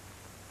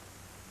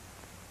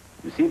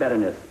 You see,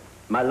 Baroness,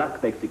 my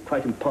luck makes it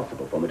quite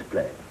impossible for me to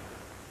play.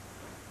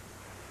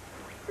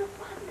 It's a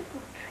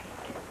wonderful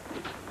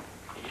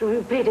trick. Shall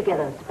we play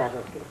together, Mr.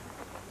 Paderewski?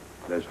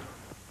 Pleasure.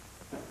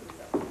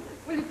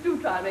 Will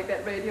you try and make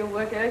that radio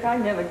work, Eric? I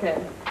never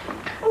can.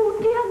 Oh,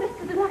 dear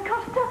Mr. de la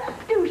Costa,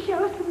 do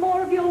show us some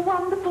more of your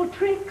wonderful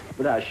tricks.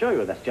 But I assure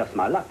you that's just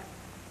my luck.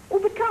 Oh,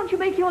 but can't you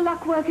make your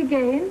luck work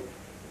again?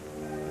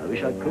 I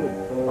wish I could.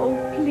 Oh,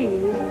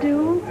 please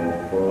do.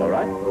 All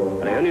right,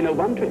 but I only know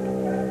one trick.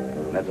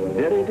 That's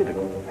very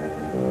difficult.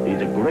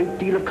 Needs a great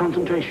deal of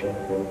concentration.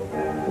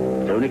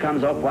 It only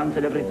comes off once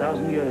in every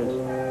 1,000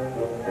 years.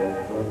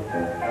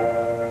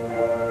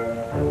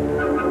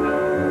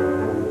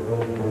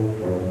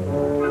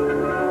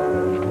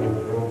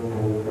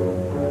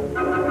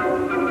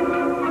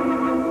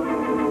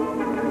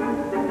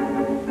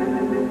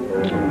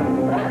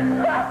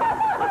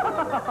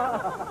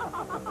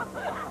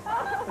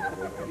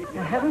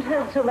 I haven't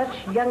heard so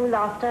much young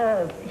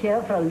laughter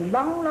here for a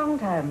long, long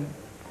time.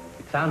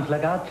 It sounds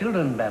like our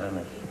children,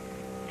 Baroness.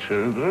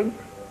 Children?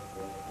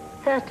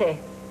 30.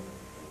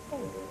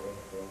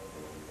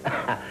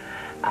 A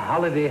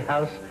holiday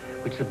house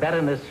which the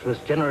Baroness was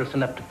generous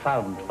enough to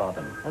found for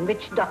them. And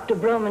which Dr.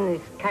 Broman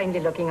is kindly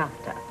looking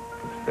after.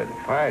 Very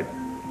fine.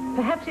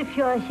 Perhaps if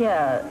you're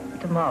here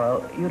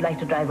tomorrow, you'd like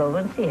to drive over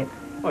and see it.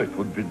 Oh, it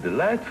would be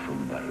delightful,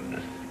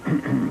 Baroness.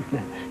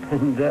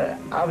 And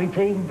are we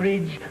playing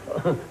bridge?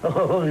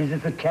 Oh, is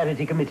this a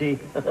charity committee?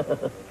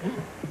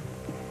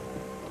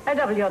 I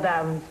double your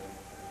downs.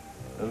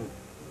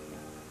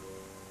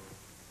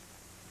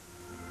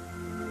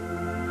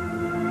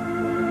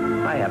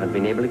 I haven't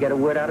been able to get a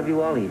word out of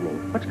you all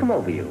evening. What's come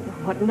over you?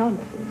 What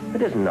nonsense.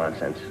 It isn't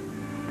nonsense.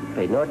 You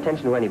paid no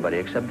attention to anybody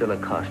except de la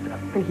Costa.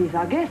 And he's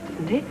our guest,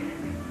 isn't he?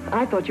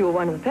 I thought you were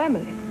one of the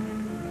family.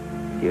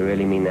 Do you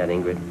really mean that,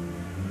 Ingrid?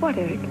 What,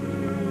 Eric?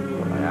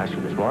 Well, I asked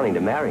you this morning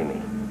to marry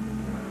me.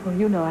 Well,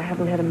 you know I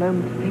haven't had a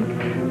moment to think.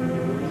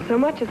 So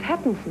much has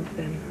happened since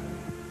then.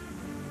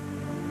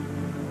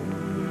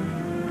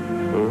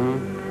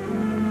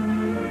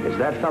 Mm-hmm. It's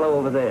that fellow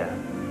over there.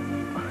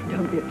 Oh,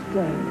 don't be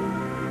absurd.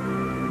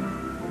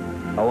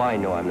 Oh, I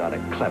know I'm not a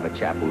clever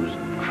chap who's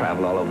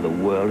traveled all over the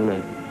world in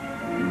a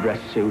dress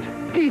suit.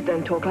 Please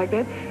don't talk like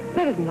that.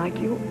 That isn't like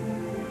you.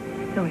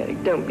 No,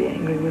 Eric, don't be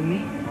angry with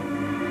me.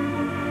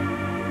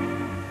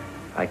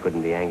 I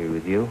couldn't be angry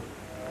with you.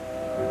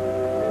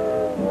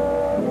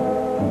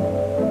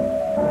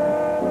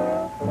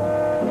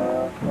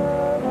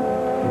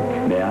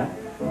 May I?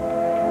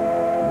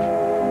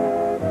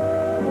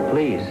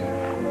 Please.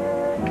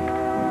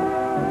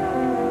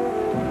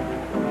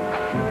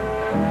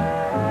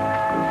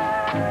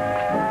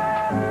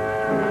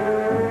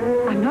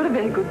 I'm not a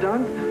very good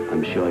dancer.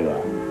 I'm sure you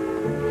are.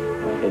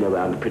 Anyway,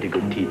 I'm a pretty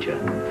good teacher.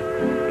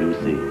 You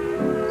see.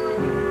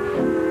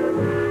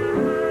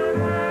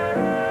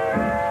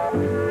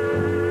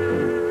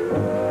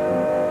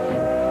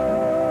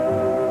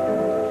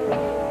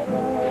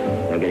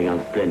 You're getting on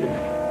splendid.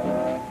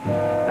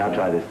 Now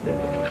try this step.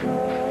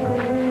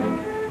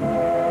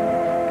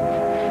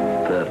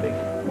 Perfect.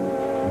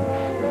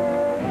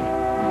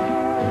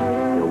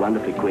 You're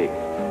wonderfully quick.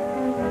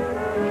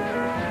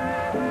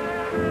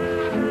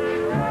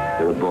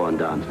 You're a born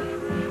dancer.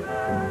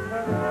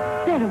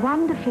 They're a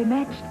wonderfully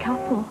matched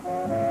couple.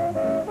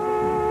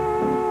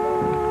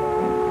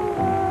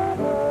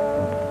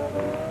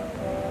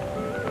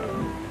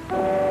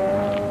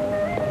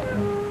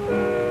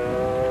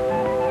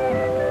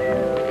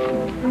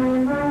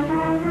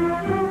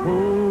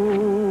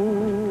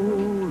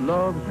 Who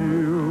loves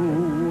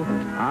you?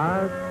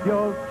 Ask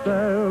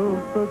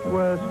yourself the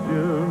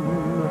question.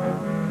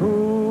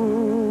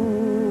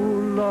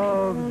 Who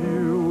loves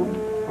you,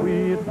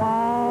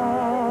 sweetheart?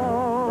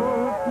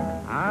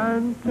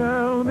 And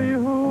tell me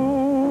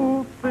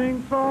who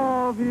thinks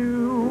of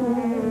you.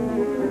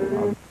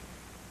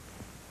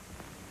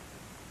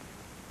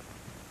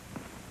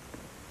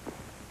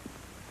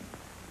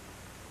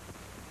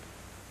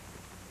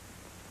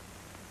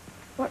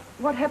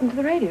 What happened to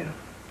the radio?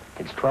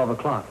 It's 12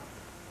 o'clock.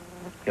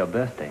 Your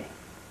birthday.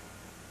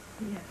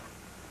 Yes.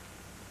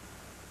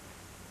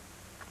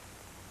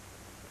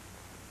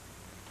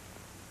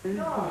 Is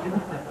always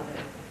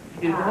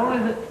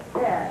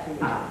there she is.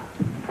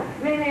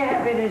 Really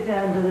happy to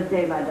return to the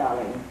day, my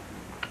darling.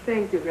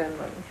 Thank you,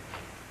 Grandmother.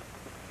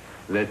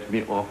 Let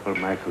me offer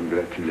my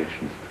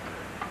congratulations.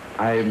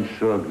 I am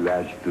so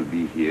glad to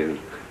be here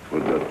for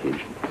the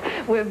occasion.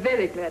 We're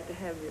very glad to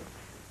have you.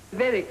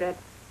 Very glad.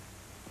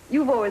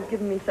 You've always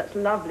given me such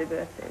lovely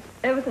birthdays,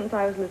 ever since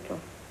I was little.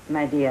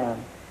 My dear,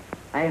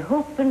 I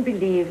hope and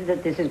believe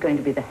that this is going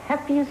to be the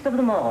happiest of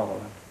them all.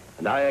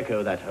 And I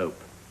echo that hope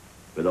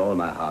with all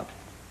my heart.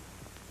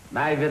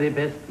 My very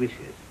best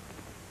wishes.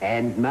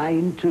 And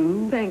mine,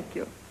 too. Thank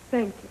you.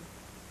 Thank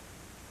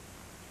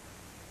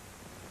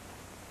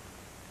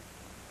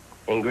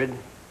you. Ingrid?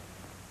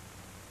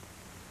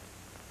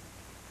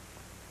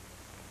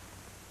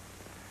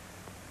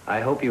 I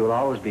hope you will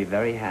always be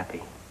very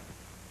happy.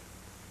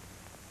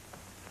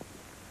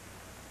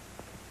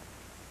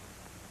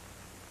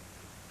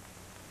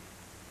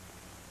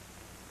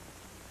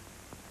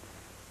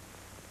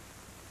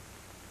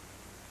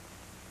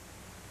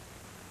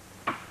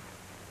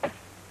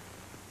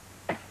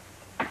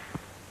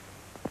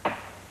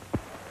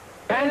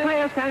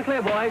 Stand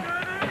clear, boys.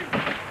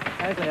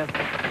 Stand clear.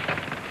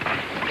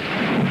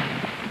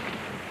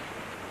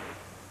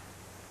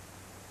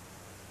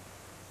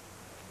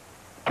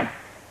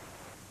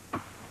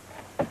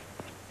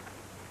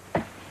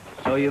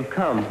 So you've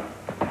come.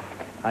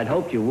 I'd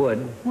hoped you would.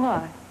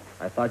 Why?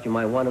 I thought you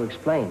might want to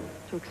explain.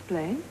 To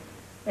explain?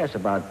 Yes,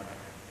 about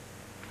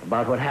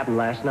what happened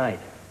last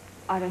night.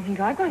 I don't think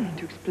I've got anything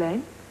to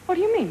explain. What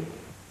do you mean?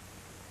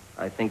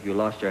 I think you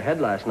lost your head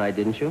last night,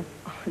 didn't you?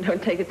 Oh,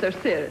 don't take it so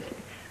seriously.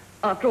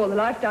 After all, the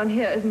life down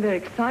here isn't very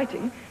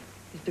exciting.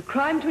 Is it a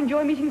crime to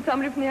enjoy meeting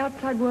somebody from the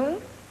outside world?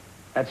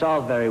 That's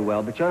all very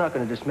well, but you're not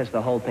going to dismiss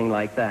the whole thing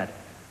like that.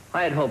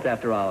 I had hoped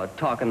after our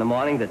talk in the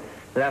morning that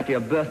after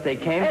your birthday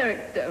came...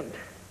 Eric, don't.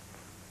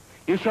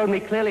 You showed me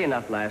clearly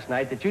enough last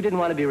night that you didn't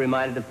want to be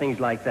reminded of things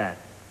like that.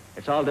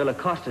 It's all de la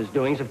Costa's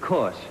doings, of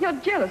course. You're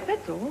jealous,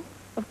 that's all.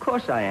 Of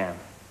course I am.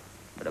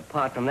 But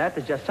apart from that,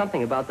 there's just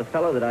something about the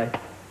fellow that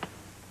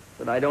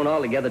I don't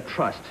altogether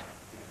trust.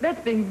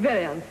 That's being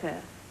very unfair.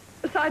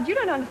 Besides, you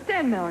don't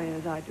understand Marion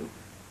as I do.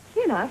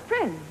 He and I are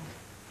friends.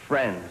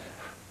 Friends.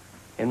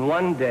 In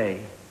one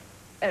day.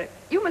 Eric,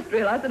 you must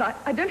realize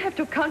that I don't have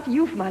to account to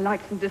you for my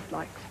likes and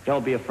dislikes.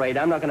 Don't be afraid.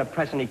 I'm not going to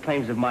press any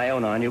claims of my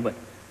own on you, but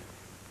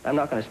I'm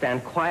not going to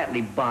stand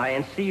quietly by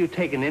and see you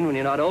taken in when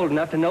you're not old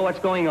enough to know what's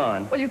going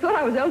on. Well, you thought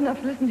I was old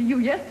enough to listen to you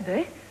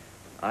yesterday.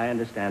 I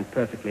understand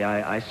perfectly.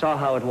 I saw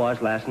how it was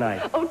last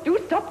night. Oh, do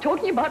stop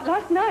talking about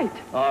last night.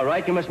 All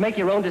right, you must make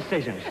your own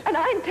decisions. And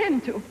I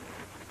intend to.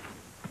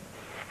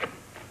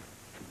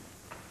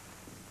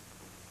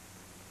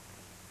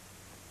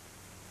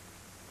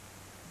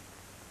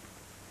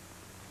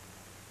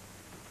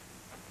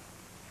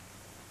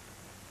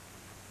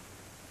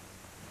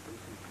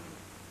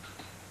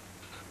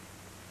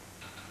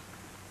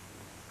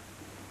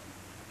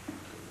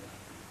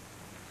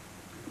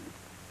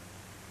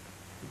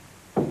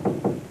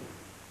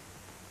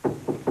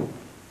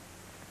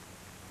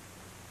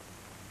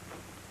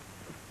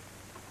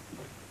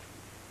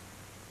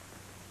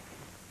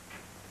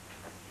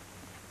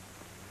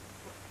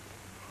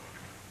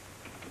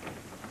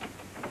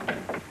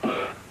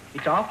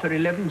 It's after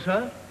 11,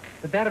 sir.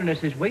 The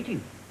Baroness is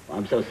waiting. Oh,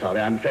 I'm so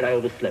sorry. I'm afraid I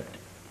overslept.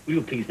 Will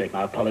you please make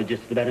my apologies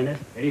to the Baroness?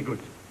 Very good.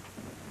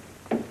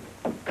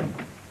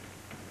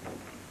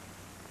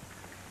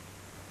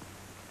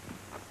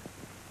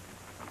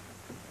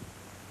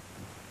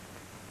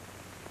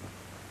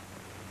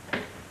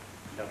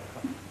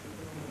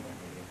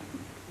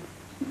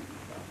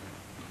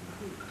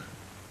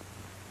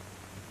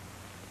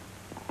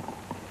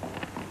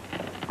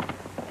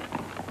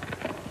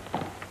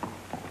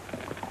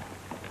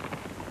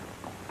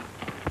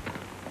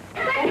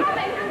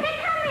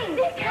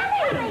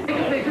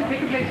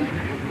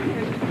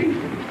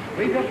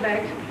 Wave your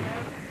flags.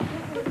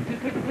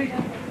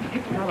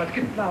 Get flowers,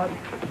 get flowers.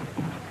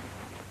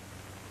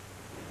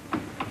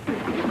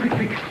 Quick,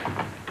 quick.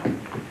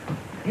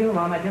 Here you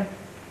are, my dear.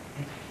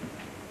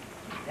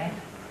 That.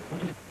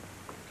 What is...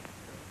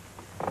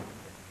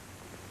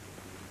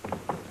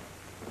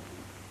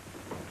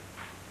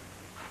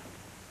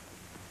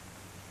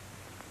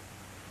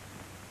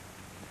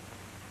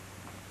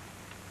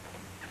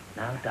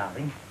 Now,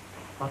 darling,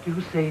 what do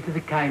you say to the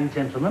kind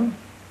gentleman?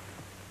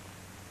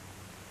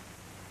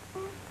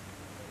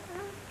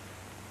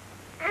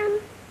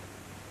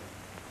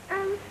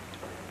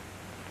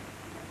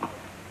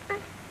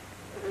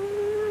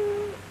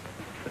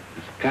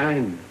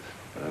 Kind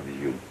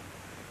of you,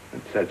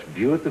 and such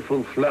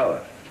beautiful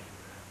flowers.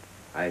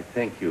 I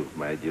thank you,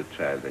 my dear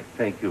child. I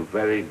thank you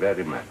very,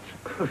 very much.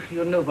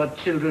 You know what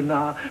children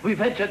are. We've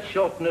had such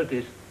short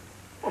notice.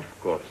 Of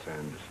course, I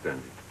understand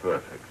it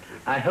perfectly.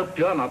 I hope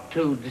you're not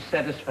too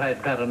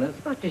dissatisfied, Baroness.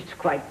 But it's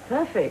quite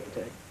perfect.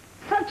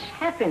 Such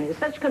happiness,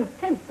 such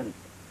contentment.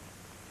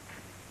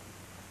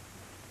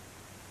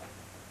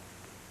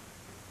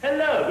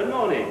 Hello, good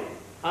morning.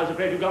 I was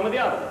afraid you'd gone with the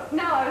others.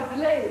 Now I was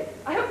delayed.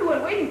 I hope you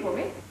weren't waiting for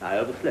me. I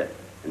overslept,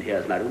 and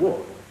here's my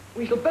reward.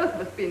 We shall both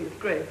of us be in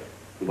disgrace.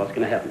 And what's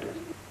going to happen to us?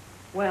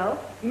 Well,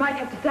 you might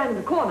have to stand in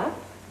the corner.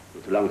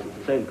 Well, so long as it's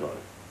the same colour.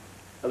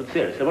 Oh, but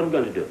seriously, what are we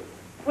going to do?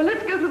 Well,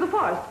 let's go through the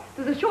forest.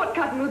 There's a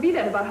shortcut and we'll be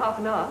there in about half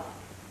an hour.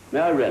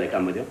 May I really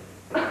come with you?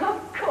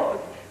 Of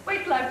course.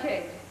 Wait till I've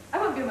changed. I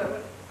won't be a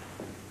moment.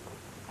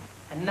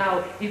 And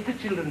now, if the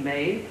children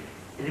may,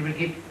 they will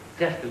give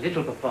just a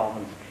little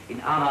performance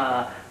in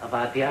honor of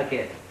our dear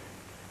guest.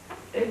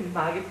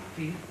 Margit,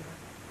 please,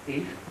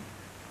 please.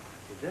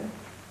 Sit down.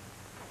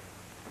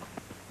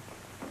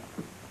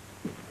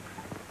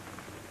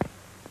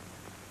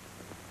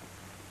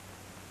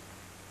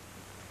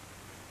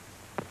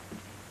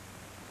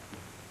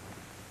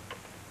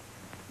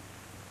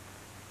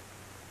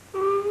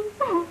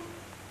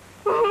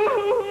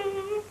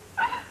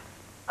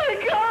 I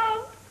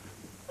can't.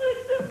 I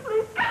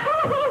simply can't.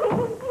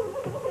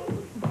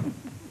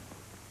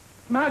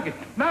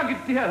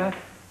 Margit, dear.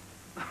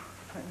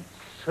 I'm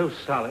so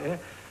sorry.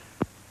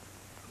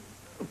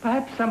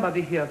 Perhaps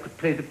somebody here could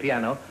play the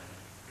piano.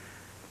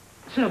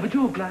 Sir, would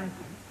you oblige?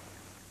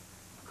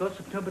 Of course,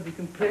 if nobody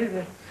can play,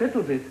 that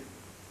settles it.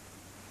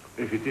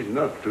 If it is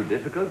not too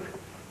difficult,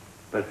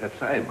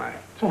 perhaps I might.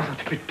 Oh,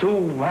 that'd be too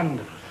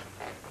wonderful.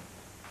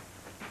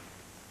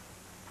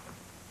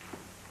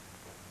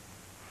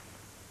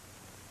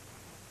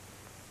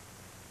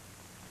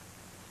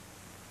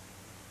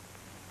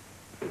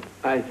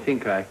 I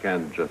think I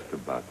can just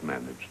about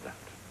manage that.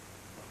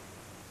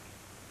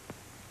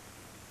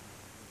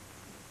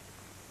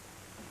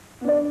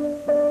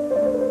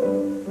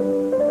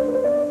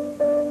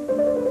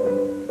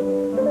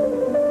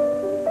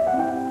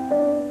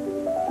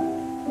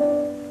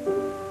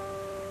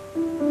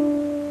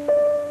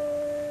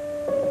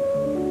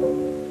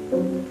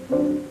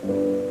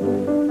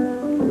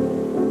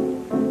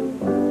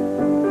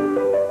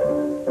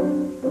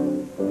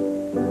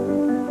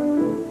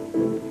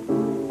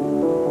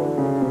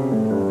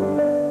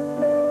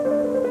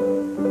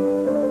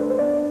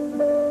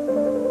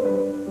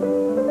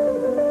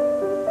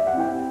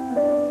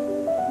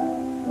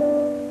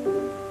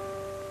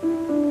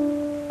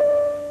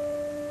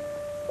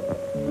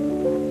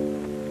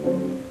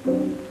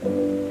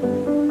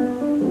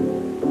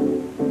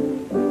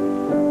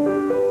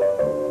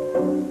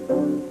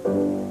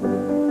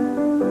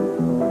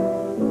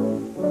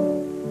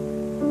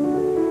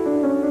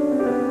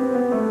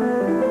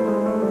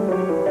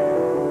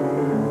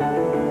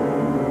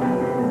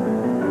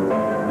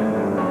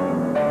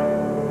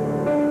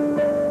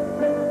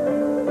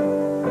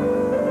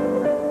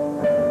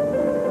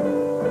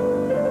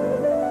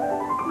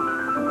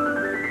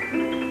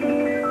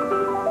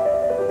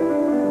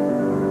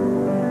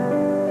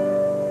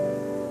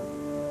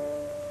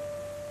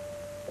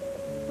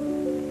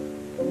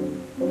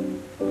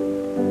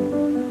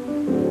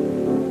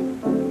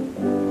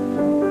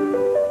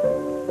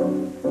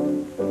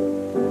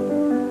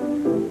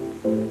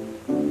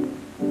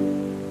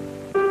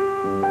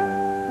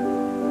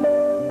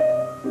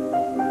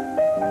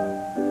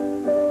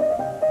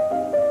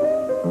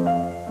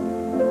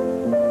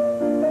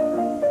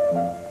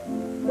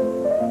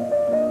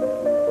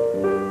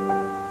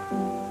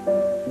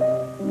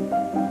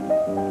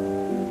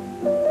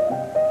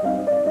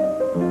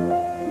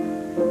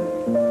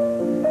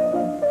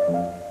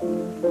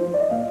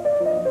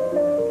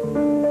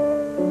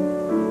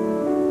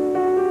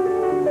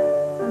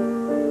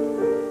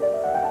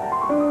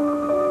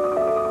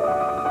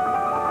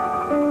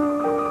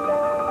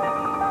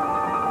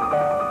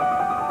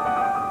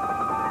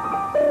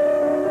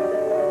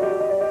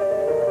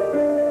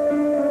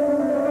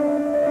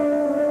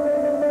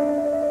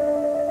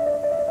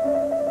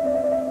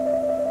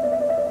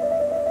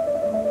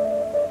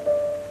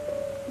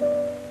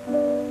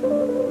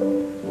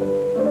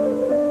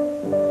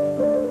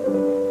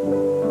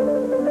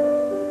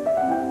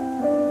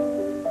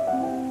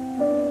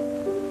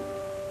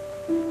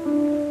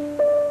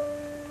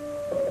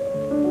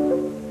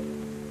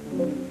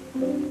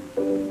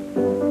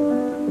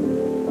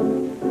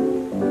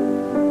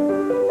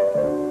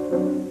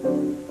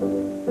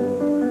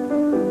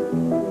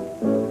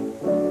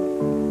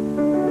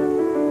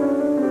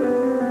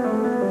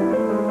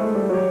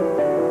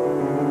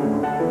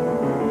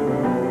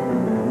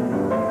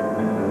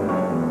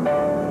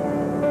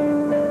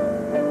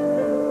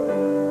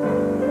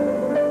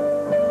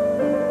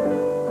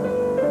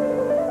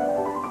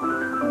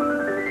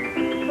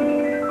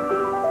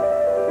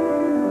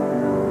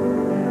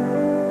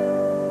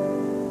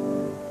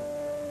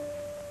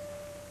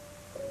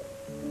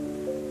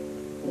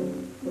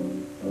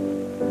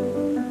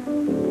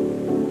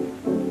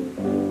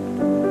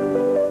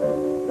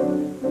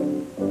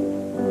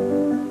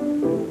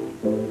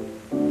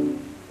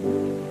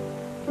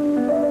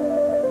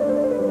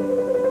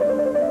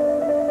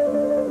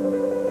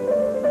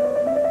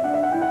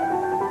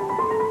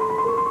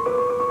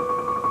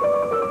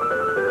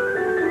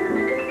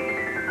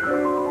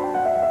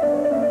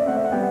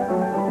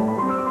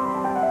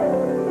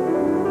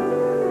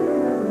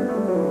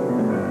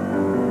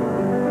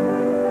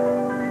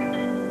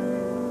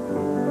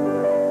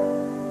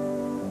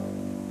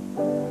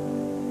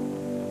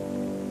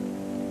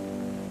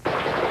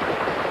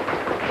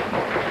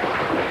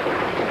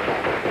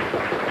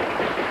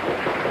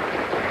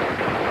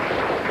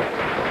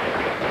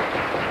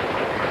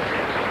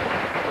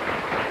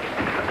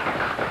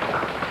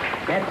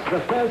 The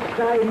first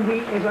time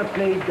we ever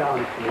played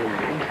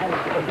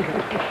dancing.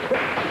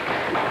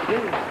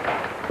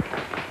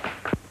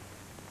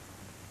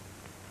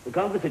 We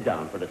can't we sit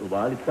down for a little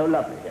while? It's so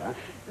lovely here.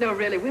 No,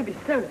 really, we'll be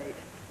so late.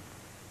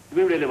 Do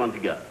we really want to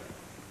go?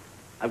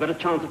 I've got a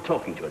chance of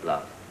talking to you at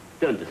last.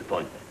 Don't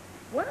disappoint me.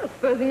 Well,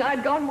 supposing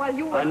I'd gone while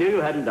you were... I knew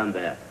you hadn't done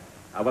that.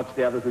 I watched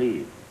the others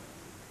leave.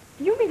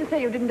 Do you mean to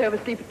say you didn't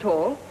oversleep at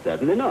all?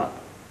 Certainly not.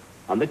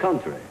 On the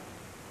contrary.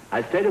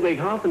 I stayed awake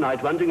half the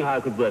night wondering how I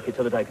could work it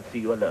so that I could see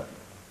you alone.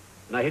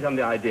 And I hit on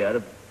the idea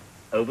of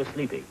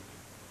oversleeping.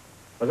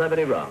 Was I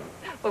very wrong?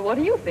 Well, what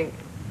do you think?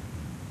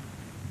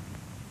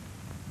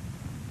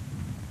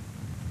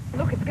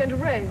 Look, it's going to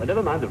rain. Oh,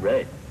 never mind the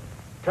rain.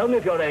 Tell me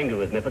if you're angry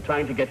with me for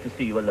trying to get to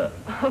see you alone.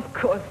 Of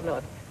course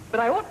not. But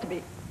I ought to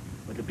be.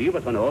 But to be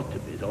what one ought to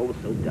be is always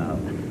so down.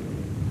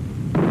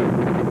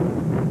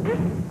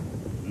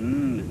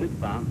 Isn't it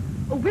fun?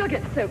 Oh, we'll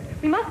get soaked.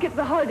 We must get to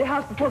the holiday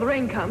house before the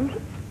rain comes.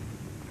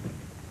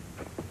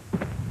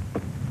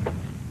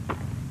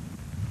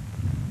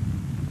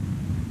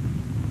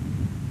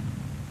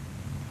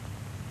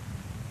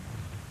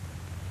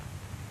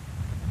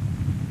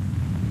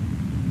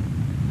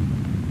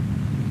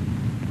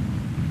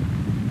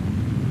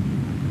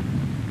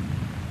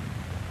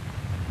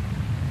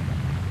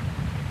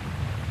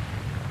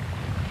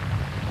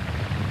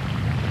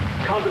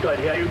 Can't be going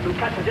here. You can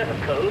catch a death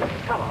of cold.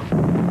 Come on.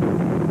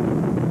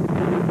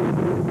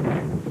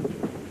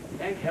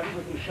 Thank heaven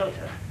for some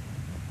shelter.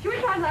 Shall we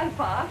try and light a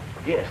fire?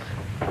 Yes.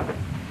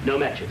 No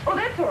matches. Oh,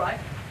 that's all right.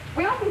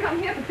 We often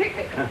come here for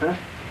picnics.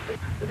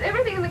 There's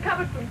everything in the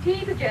cupboard from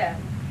tea to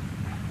jam.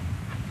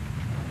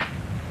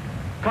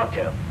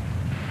 Cocktail.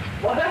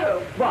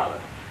 Whoa!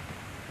 Well,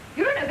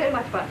 You don't know very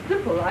much about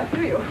simple life,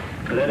 do you?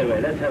 but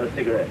anyway, let's have a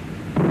cigarette.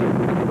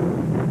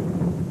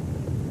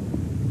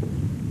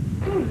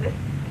 Do listen.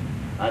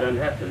 I don't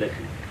have to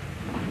listen.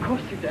 Of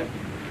course you don't.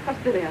 How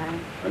silly I am.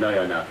 Oh, no,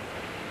 you're not.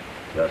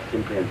 You're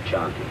simply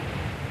enchanting.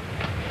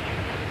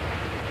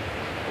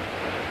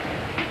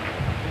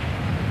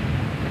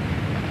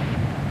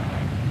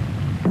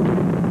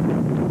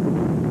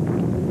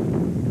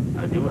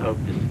 I do hope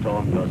this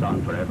storm goes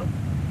on forever.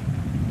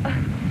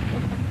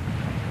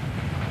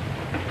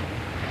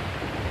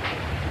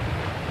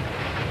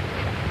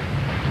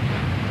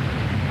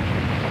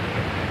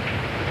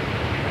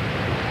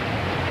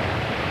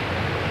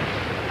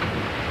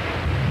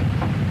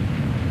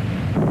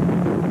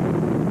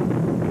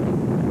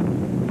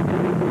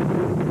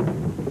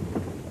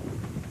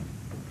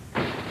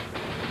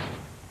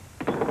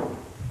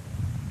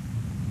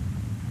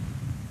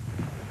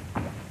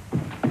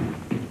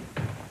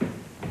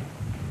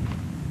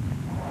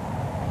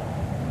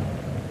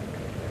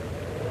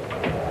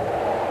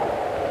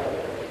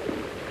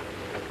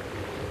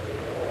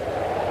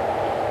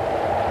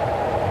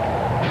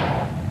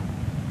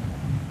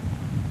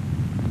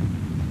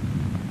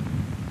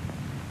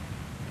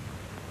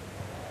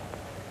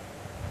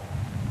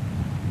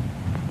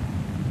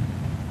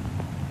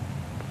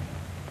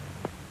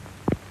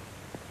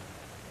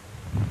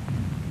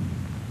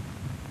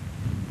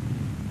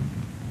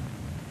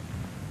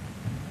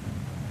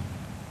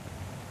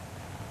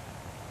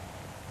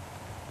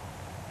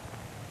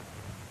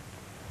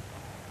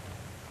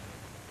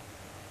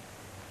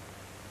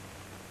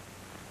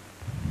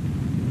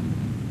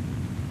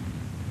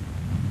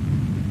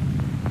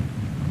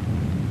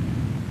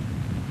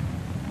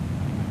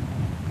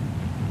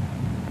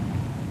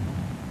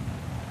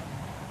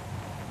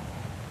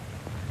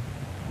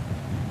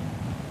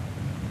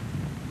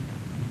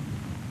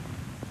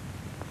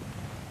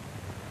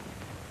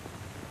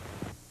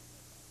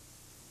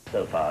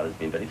 So far has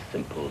been very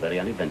simple, very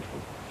uneventful.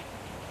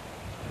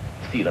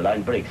 See, the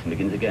line breaks and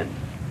begins again.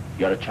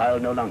 You're a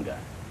child no longer.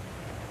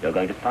 You're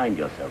going to find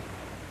yourself.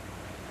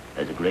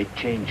 There's a great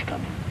change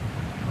coming.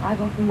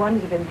 I've often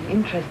wondered if anything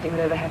interesting would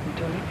ever happen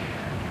to me.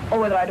 Or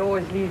whether I'd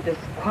always lead this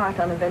quiet,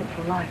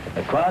 uneventful life.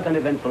 A quiet,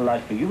 uneventful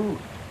life for you?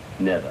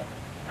 Never.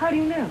 How do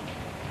you know?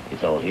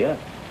 It's all here.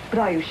 But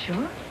are you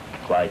sure?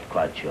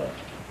 Quite sure.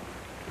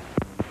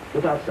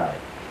 Look outside.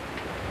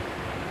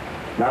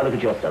 Now look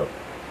at yourself.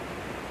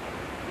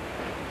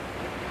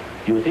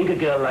 Do you think a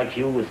girl like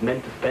you was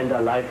meant to spend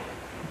her life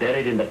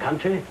buried in the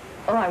country?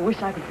 Oh, I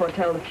wish I could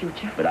foretell the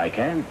future. But I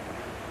can.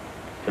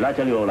 Shall I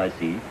tell you all I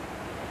see?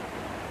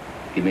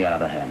 Give me your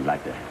other hand,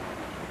 like that.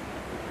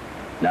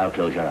 Now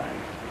close your eyes.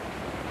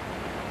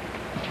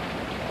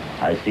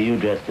 I see you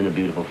dressed in a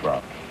beautiful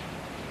frock,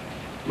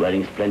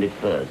 wearing splendid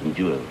furs and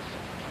jewels.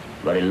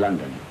 We're in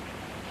London,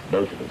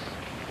 both of us,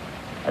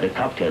 at a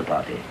cocktail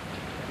party.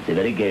 It's a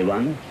very gay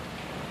one.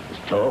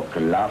 There's talk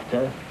and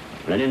laughter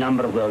and any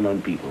number of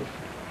well-known people.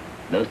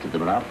 Most of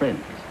them are our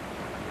friends,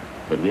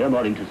 but we are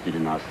more interested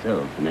in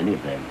ourselves than any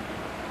of them.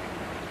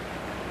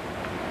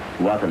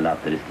 What a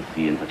lot there is to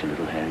see in such a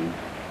little hand.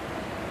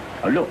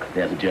 Oh, look,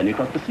 there's a journey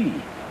across the sea.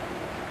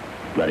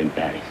 We're in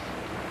Paris,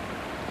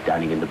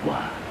 dining in the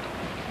Bois.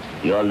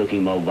 You're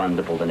looking more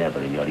wonderful than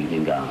ever in your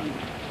evening gown.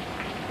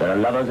 There are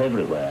lovers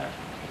everywhere,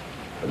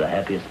 but the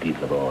happiest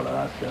people of all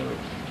are ourselves.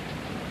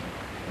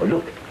 Oh,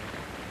 look,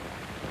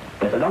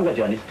 we're There's a longer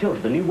journey still to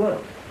the New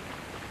World.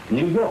 To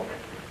New York.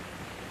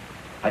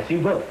 I see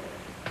wealth,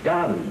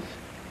 gardens,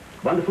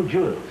 wonderful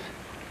jewels.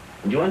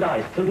 And you and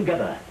I still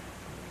together.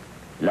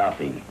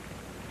 Laughing,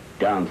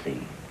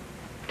 dancing,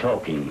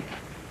 talking,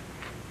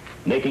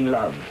 making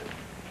love.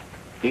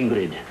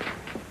 Ingrid.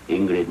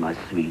 Ingrid, my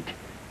sweet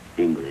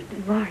Ingrid.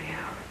 Mario.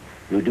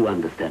 You do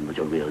understand what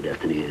your real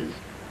destiny is.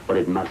 What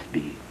it must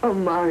be. Oh,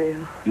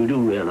 Mario. You do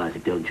realize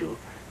it, don't you?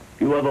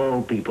 You of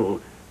all people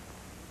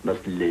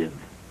must live.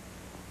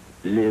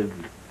 Live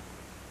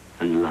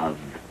and love.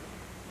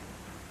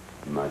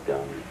 My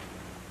darling.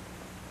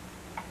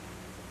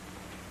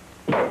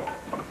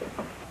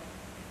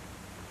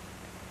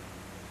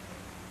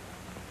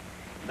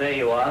 There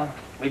you are.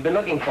 We've been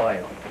looking for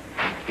you.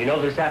 You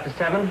know this after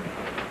 7?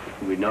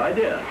 We've no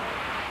idea.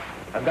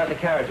 I've got the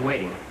carriage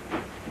waiting.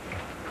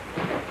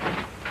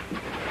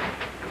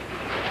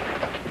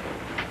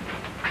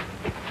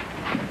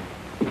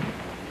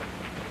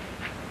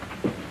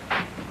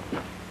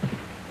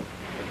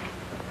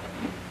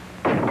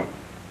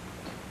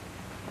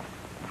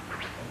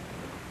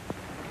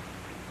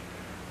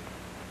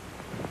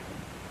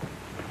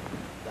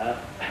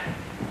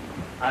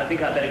 I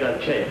think I'd better go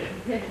and change.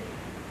 Yes.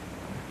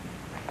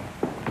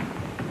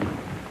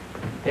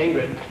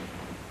 Ingrid,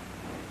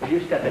 will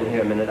you step in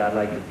here a minute? I'd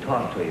like to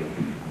talk to you.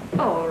 Oh,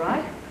 all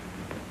right.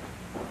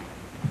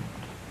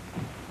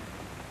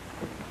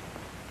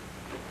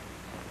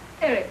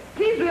 Eric,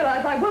 please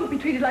realize I won't be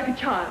treated like a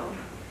child.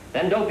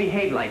 Then don't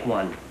behave like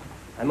one.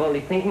 I'm only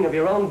thinking of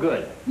your own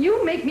good.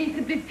 You make me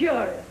simply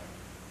furious.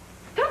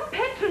 Stop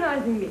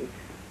patronizing me.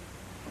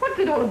 What's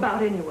it all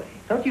about anyway?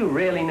 Don't you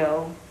really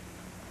know?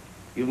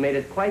 You've made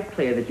it quite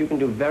clear that you can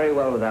do very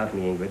well without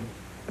me, Ingrid.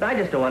 But I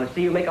just don't want to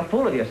see you make a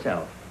fool of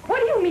yourself. What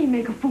do you mean,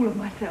 make a fool of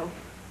myself?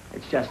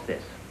 It's just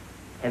this.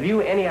 Have you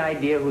any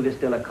idea who this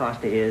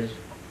Costa is,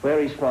 where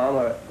he's from,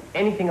 or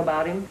anything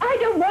about him? I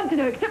don't want to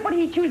know except what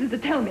he chooses to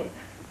tell me.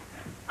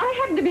 I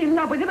happen to be in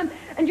love with him,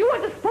 and you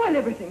want to spoil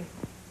everything.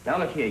 Now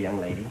look here,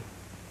 young lady.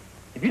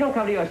 If you don't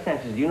come to your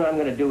senses, you know what I'm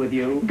going to do with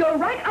you? Go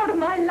right out of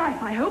my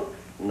life, I hope.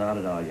 Not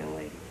at all, young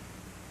lady.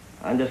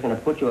 I'm just going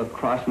to put you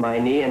across my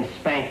knee and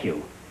spank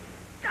you.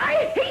 I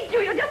hate you.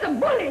 You're just a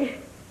bully.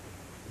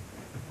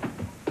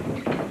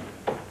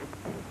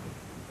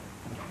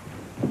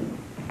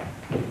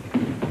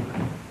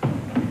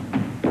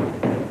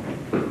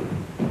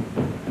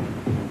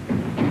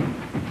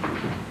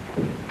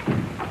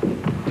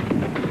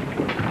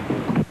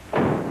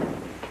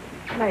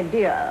 My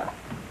dear,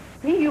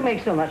 you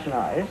make so much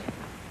noise.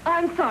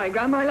 I'm sorry,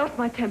 Grandma. I lost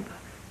my temper.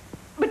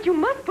 But you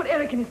must put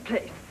Eric in his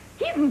place.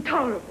 He's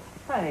intolerable.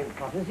 Why,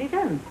 what has he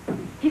done?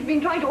 He's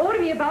been trying to order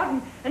me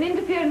about and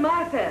interfere in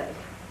my affairs.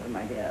 Well,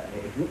 my dear,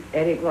 if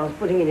Eric was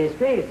putting in his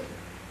place,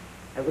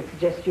 I would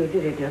suggest you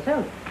did it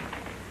yourself.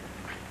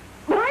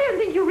 But I don't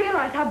think you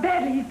realize how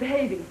badly he's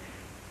behaving.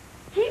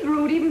 He's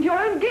rude even to your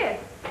own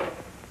guests.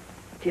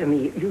 Dear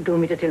me, you don't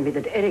mean to tell me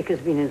that Eric has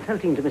been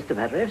insulting to Mr.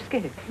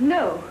 Paderewski?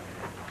 No.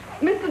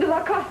 Mr. de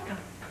la Costa.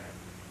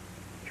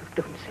 You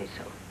don't say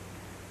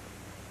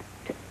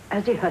so.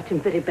 Has he hurt him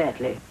very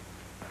badly?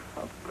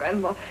 Oh,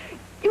 Grandma,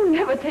 you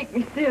never take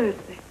me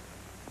seriously.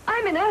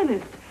 I'm in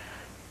earnest.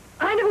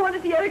 I never want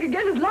to see Eric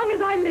again as long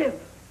as I live.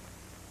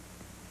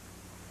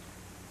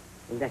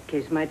 In that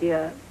case, my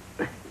dear,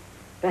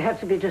 perhaps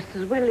it'd be just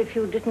as well if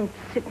you didn't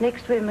sit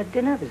next to him at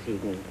dinner this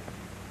evening.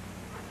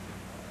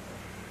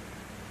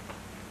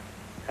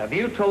 Have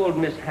you told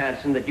Miss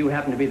Hansen that you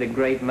happen to be the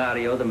great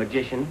Mario, the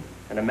magician,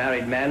 and a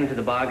married man to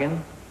the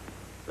bargain?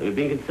 So you've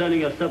been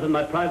concerning yourself with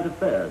my private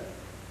affairs.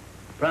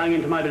 Prying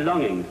into my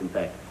belongings, in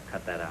fact.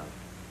 Cut that out.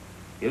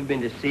 You've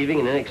been deceiving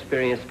an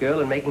inexperienced girl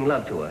and making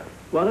love to her.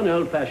 What an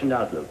old-fashioned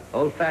outlook.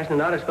 Old-fashioned or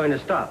not, it's going to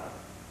stop.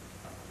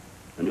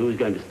 And who's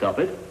going to stop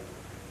it?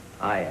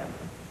 I am.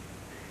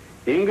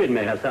 Ingrid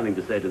may have something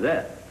to say to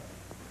that.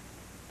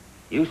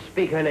 You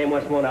speak her name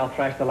once more and I'll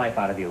thrash the life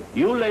out of you.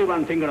 You lay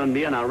one finger on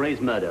me and I'll raise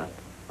murder.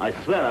 I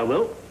swear I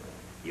will.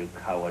 You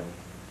coward.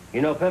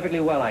 You know perfectly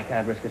well I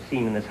can't risk a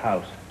scene in this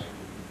house.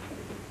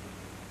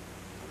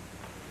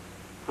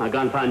 I'll go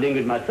and find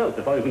Ingrid myself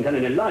before you can tell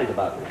any lies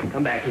about me.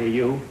 Come back here,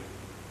 you.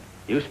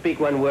 You speak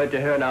one word to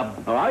her and I'll...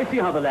 Oh, I see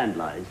how the land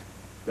lies.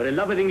 You're in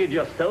love with Ingrid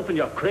yourself and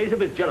you're crazy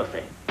with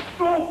jealousy.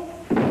 Oh!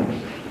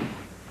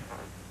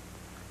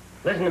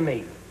 Listen to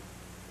me.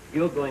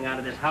 You're going out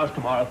of this house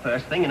tomorrow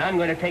first thing, and I'm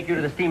going to take you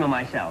to the steamer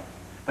myself.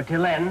 But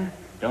till then,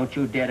 don't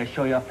you dare to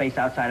show your face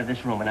outside of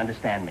this room and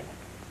understand me.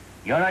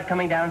 You're not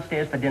coming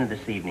downstairs for dinner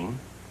this evening.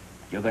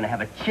 You're going to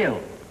have a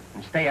chill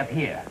and stay up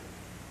here.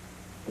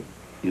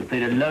 You've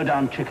played a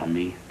low-down trick on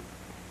me.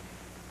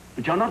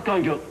 But you're not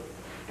going to...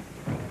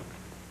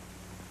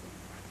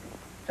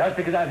 Just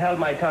because I've held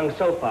my tongue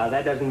so far,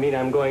 that doesn't mean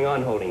I'm going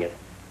on holding it.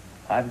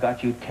 I've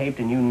got you taped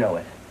and you know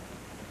it.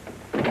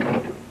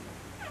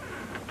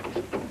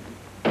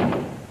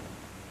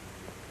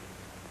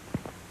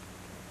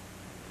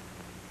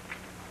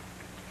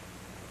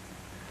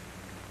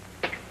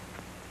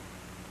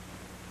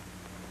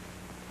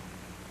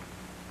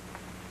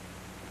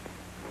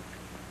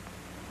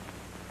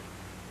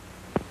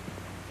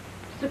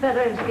 Mr.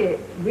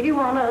 Paderewski, will you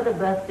honor the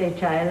birthday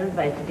child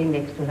by sitting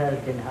next to her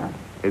at dinner?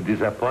 A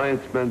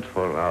disappointment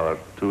for our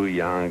two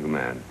young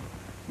men,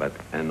 but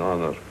an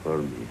honor for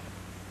me.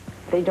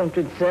 They don't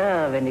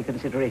deserve any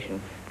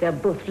consideration. They're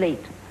both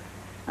late.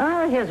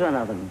 Ah, here's one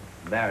of them.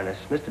 Baroness,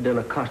 Mr. de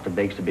la Costa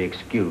begs to be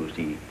excused.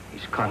 He's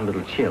caught a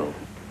little chill.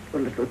 A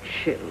little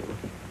chill.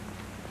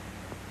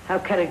 How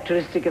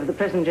characteristic of the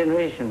present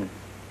generation.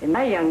 In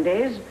my young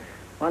days,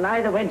 one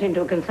either went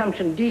into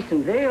consumption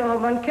decently or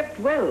one kept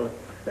well.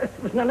 There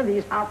was none of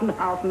these half and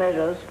half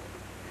measures.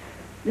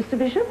 Mr.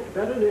 Bishop?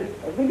 Baroness.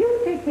 Will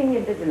you take me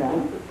into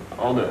dinner?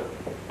 Honor.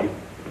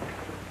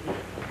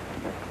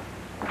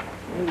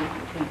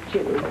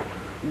 Chill.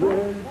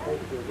 Well,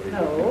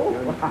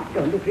 no, I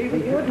don't agree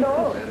with you at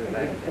all.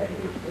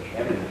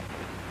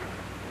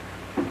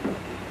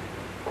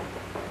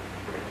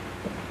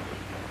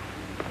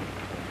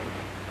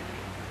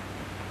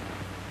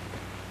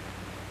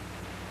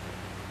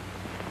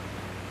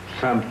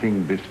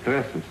 Something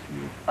distresses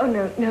you. Oh,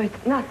 no,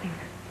 it's nothing.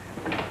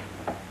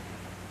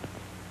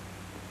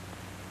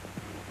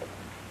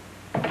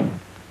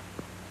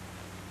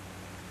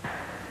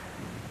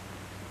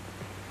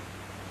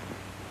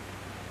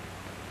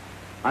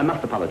 I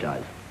must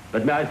apologize,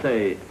 but may I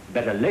say,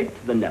 better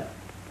late than never.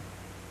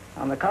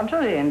 On the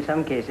contrary, in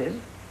some cases.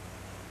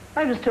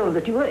 I was told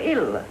that you were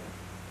ill.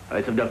 Oh,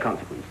 it's of no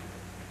consequence.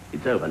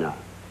 It's over now.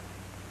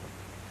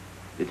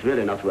 It's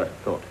really not worth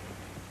a thought.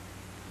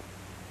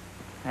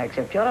 I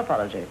accept your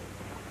apology.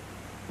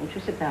 Won't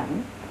you sit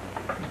down?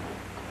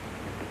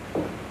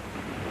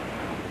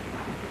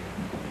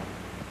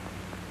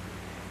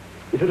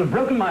 It would have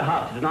broken my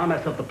heart to deny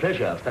myself the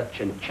pleasure of such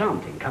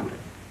enchanting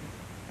company.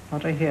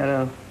 What a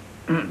hero.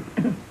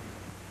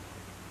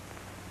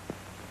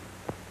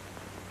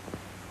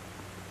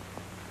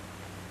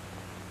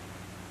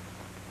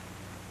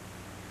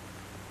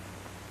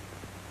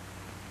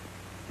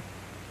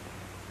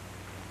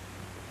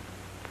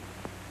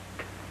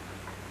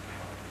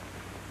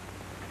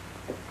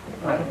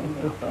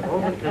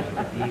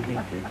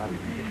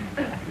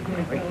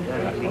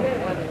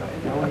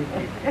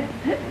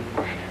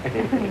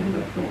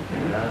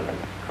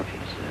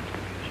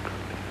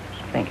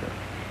 Thank you.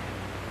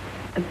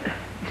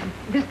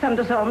 This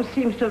thunderstorm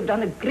seems to have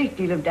done a great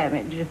deal of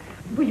damage.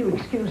 Will you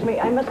excuse me?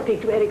 I must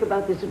speak to Eric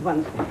about this at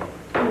once.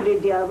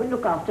 Ingrid, dear, will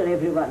look after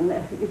everyone.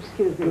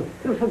 Excuse me.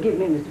 You'll forgive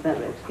me, Mr.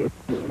 Paderewski.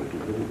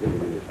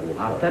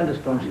 Our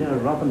thunderstorms here are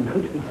rather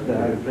noticed,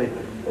 I'm afraid.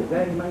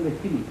 Where among the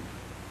trees?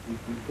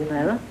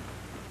 Well?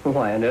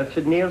 Why on earth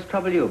should Niels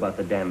trouble you about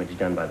the damage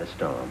done by the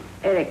storm?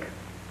 Eric,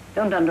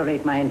 don't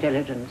underrate my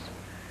intelligence.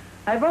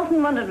 I've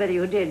often wondered whether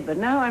you did, but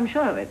now I'm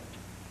sure of it.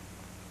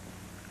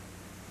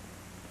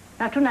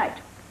 Now, tonight,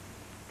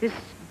 this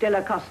de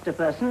la Costa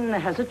person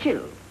has a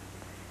chill.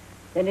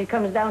 Then it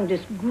comes down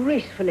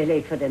disgracefully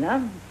late for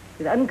dinner,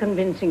 with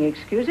unconvincing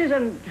excuses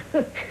and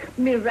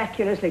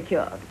miraculously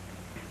cured.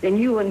 Then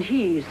you and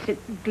he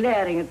sit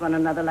glaring at one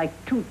another like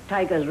two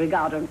tigers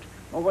regardant,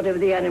 or whatever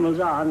the animals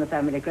are on the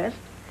family crest.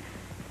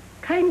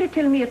 Kindly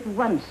tell me at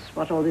once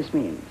what all this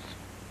means.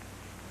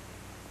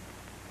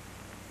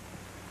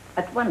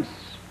 At once,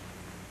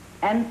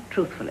 and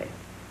truthfully.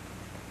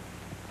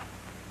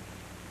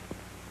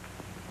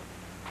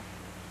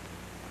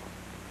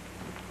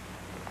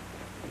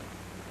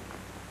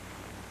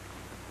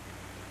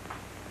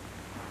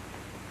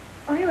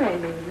 Are you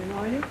angry with me,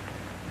 are you?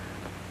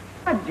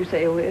 Why did you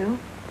say you were ill?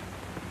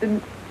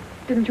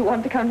 Didn't you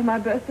want to come to my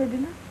birthday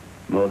dinner?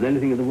 More than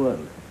anything in the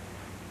world.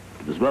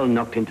 It was well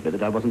knocked into me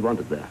that I wasn't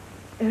wanted there.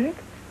 Eric?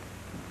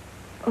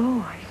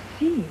 Oh, I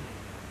see.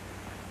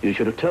 You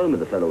should have told me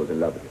the fellow was in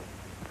love with you.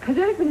 Has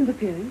Eric been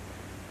interfering?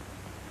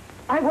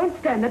 I won't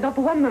stand that, not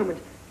for one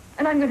moment.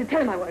 And I'm going to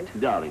tell him I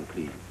won't. Darling,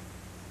 please.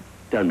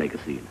 Don't make a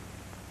scene.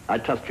 I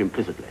trust you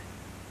implicitly.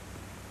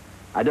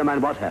 I don't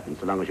mind what happens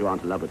so long as you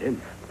aren't in love with him.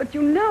 But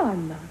you know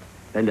I'm not.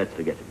 Then let's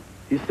forget him.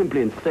 He's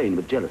simply insane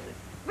with jealousy.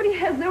 But he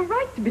has no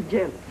right to be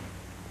jealous.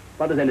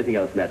 What does anything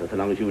else matter so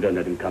long as you don't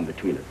let him come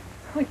between us?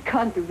 I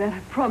can't do that, I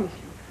promise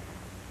you.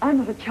 I'm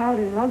not a child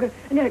any longer,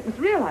 and Eric must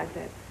realize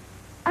that.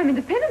 I'm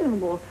independent no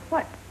more.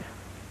 Why,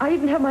 I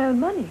even have my own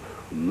money.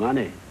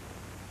 Money?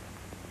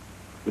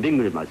 With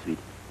Ingrid, my sweet.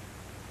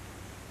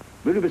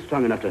 Will you be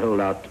strong enough to hold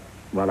out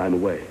while I'm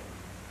away?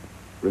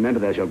 Remember,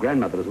 there's your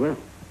grandmother as well.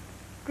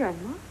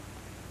 Grandma?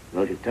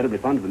 Well, she's terribly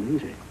fond of him,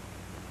 isn't she?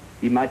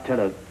 He might tell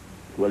her,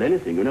 well,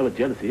 anything. You know what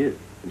jealousy is.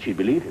 And she'd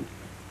believe him.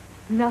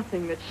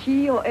 Nothing that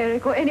she or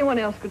Eric or anyone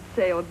else could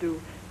say or do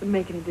would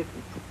make any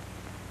difference.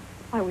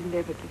 I would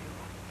never give you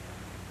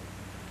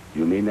up.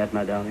 You mean that,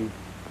 my darling?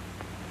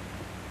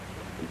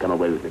 Then come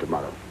away with me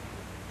tomorrow.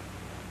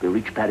 We'll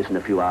reach Paris in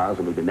a few hours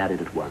and we'll be married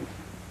at once.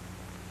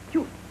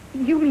 You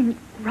mean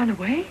run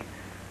away?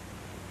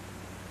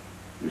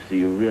 You see,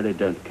 you really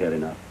don't care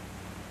enough.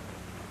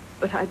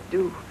 But I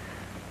do.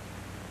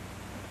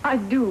 I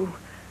do.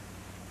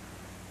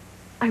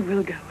 I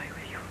will go away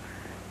with you.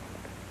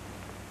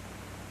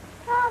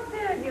 Ah,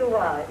 there you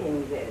are,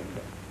 Ingrid.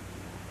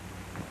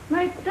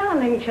 My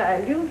darling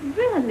child, you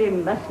really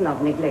must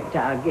not neglect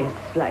our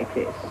guests like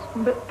this.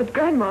 But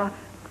Grandma,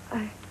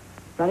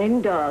 Run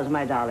indoors,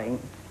 my darling.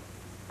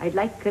 I'd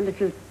like a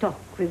little talk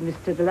with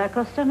Mr. de la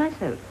Costa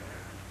myself.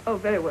 Oh,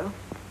 very well.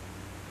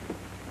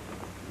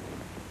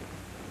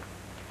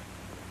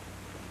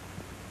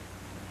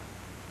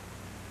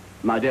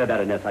 My dear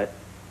Baroness,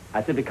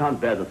 I simply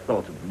can't bear the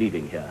thought of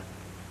leaving here.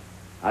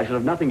 I shall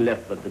have nothing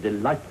left but the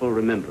delightful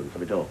remembrance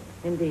of it all.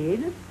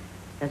 Indeed?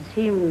 That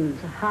seems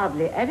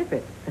hardly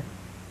adequate.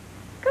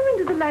 Come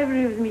into the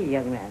library with me,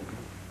 young man.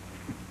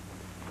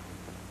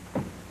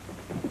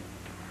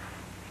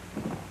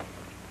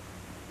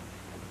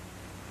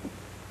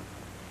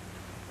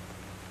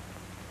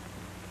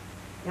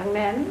 Young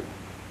man,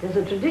 there's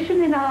a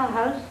tradition in our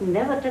house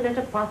never to let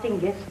a parting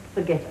guest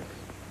forget us.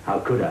 How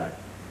could I?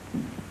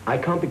 I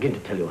can't begin to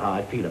tell you how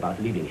I feel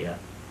about leaving here.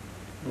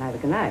 Neither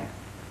can I.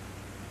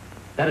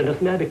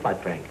 Baroness, may I be quite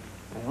frank?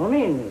 By all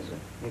means,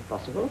 if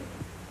possible.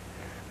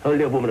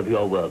 Only a woman of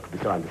your work could be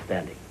so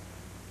understanding.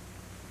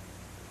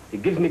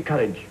 It gives me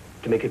courage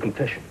to make a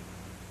confession.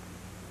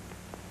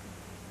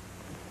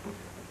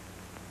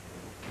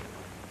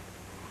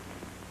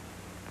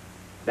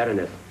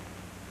 Baroness,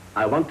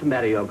 I want to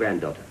marry your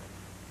granddaughter.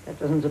 That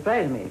doesn't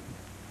surprise me.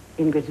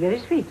 Ingrid's very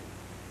sweet.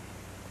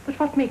 But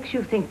what makes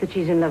you think that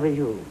she's in love with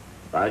you?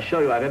 I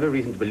assure you I've every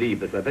reason to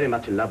believe that we're very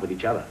much in love with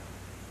each other.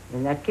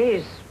 In that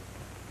case,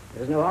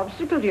 there's no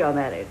obstacle to your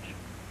marriage.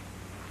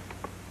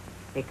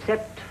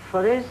 Except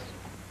for this.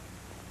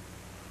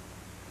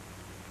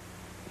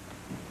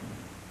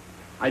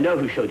 I know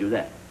who showed you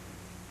that.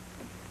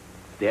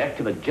 The act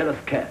of a jealous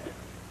cad.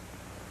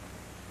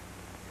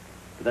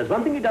 But there's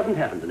one thing he doesn't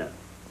happen to know.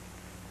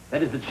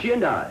 That is that she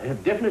and I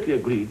have definitely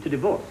agreed to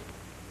divorce.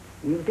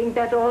 You think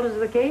that all is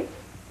the case?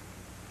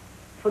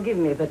 Forgive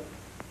me, but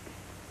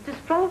it has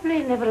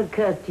probably never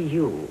occurred to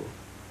you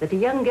that a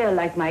young girl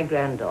like my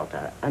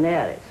granddaughter, an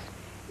heiress,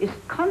 is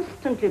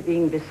constantly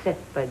being beset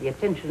by the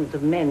attentions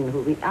of men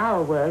who in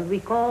our world we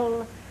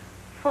call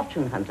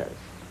fortune hunters.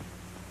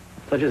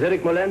 Such as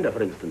Eric Molander,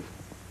 for instance.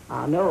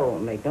 Ah, no,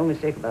 make no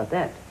mistake about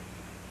that.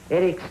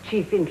 Eric's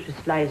chief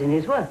interest lies in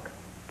his work.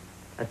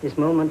 At this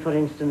moment, for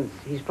instance,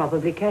 he's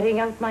probably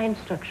carrying out my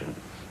instructions.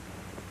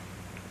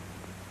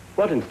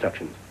 What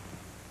instructions?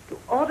 To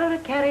order a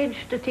carriage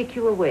to take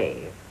you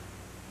away.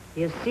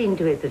 He has seen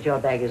to it that your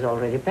bag is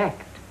already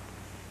packed.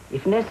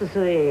 If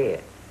necessary,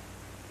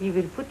 he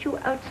will put you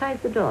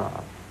outside the door.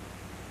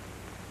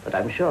 But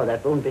I'm sure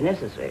that won't be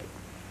necessary.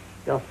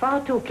 You're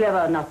far too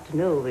clever not to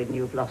know when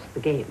you've lost the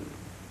game.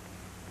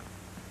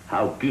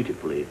 How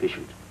beautifully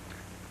efficient.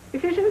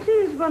 Efficiency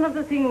is one of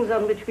the things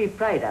on which we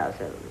pride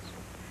ourselves.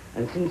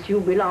 And since you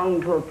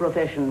belong to a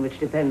profession which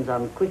depends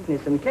on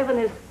quickness and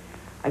cleverness,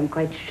 I'm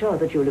quite sure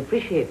that you'll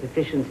appreciate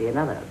efficiency in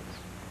others.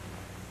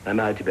 Am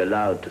I to be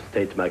allowed to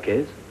state my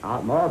case?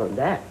 Ah, more than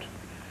that.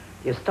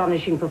 The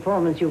astonishing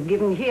performance you've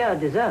given here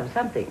deserves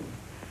something.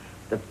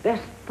 The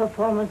best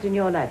performance in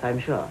your life, I'm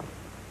sure.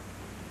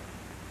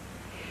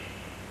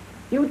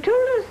 You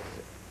told us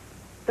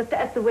that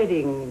at the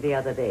wedding the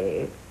other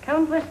day,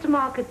 Count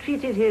Westermark had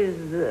treated his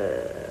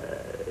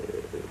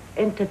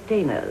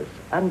entertainers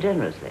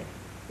ungenerously,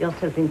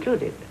 yourself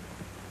included.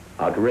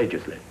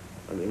 Outrageously.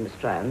 Well, we must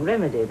try and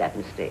remedy that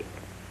mistake.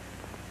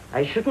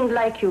 I shouldn't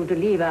like you to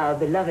leave our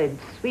beloved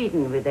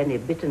Sweden with any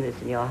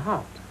bitterness in your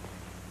heart.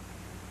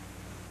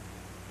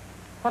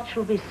 What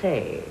shall we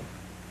say?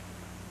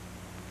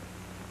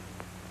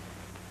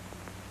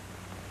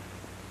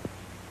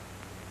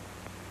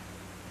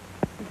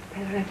 Mr.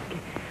 Paderewski,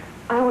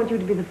 I want you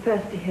to be the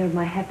first to hear of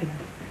my happiness.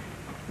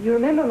 You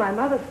remember my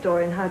mother's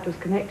story and how it was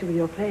connected with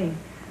your playing.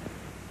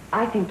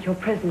 I think your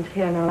presence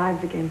here in our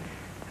lives again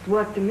has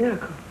worked a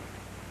miracle.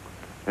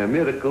 A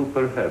miracle,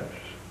 perhaps,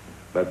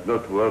 but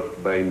not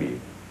worked by me.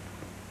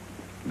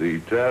 The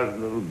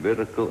eternal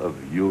miracle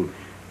of youth.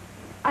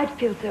 I'd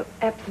feel so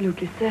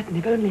absolutely certain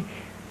if only...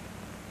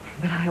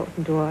 But I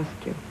oughtn't to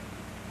ask you.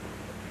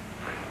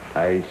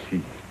 I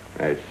see.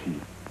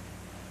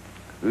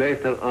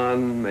 Later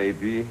on,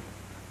 maybe,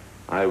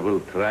 I will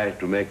try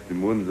to make the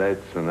Moonlight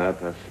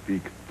Sonata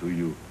speak to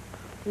you.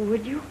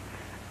 Would you?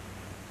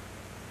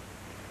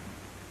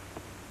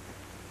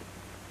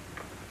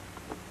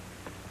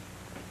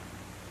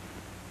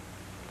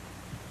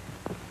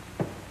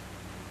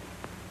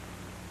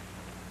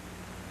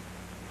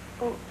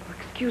 Oh,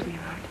 excuse me,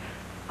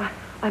 Lord.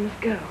 I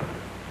must go.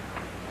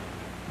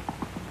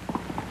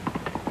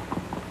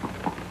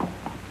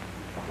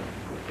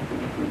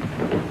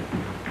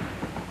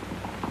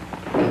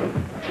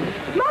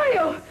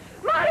 Mario!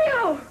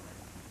 Mario!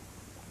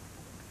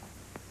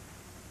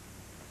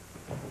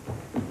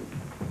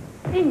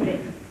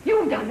 Ingrid,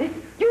 you've done this.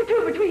 You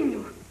two between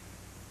you.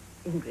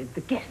 Ingrid,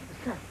 the guest, the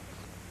servants.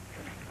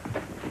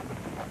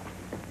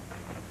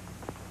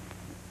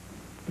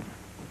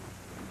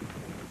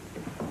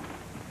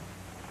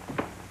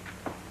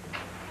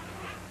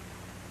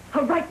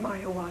 How right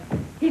Mario was.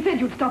 He said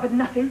you'd stop at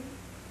nothing.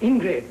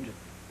 Ingrid,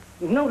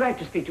 you've no right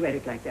to speak to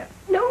Eric like that.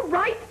 No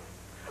right?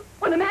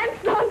 When a man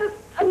slanders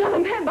another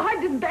man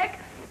behind his back,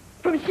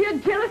 From sheer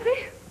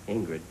jealousy?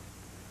 Ingrid,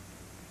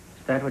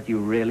 is that what you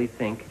really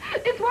think?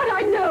 It's what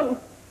I know.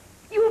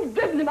 You have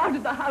driven him out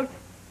of the house.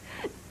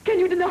 Can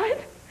you deny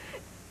it?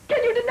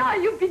 Can you deny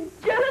you've been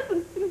jealous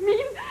and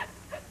mean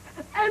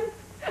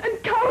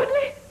and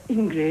cowardly?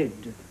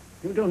 Ingrid,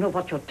 you don't know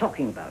what you're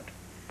talking about.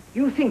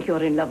 You think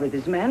you're in love with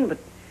this man, but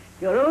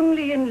you're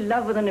only in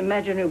love with an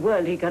imaginary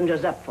world he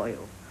conjures up for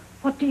you.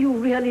 What do you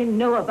really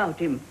know about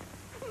him?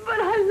 But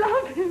I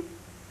love him.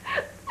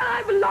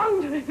 I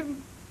belong to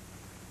him.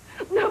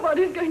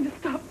 Nobody's going to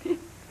stop me.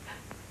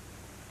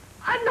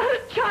 I'm not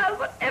a child,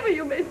 whatever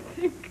you may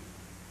think.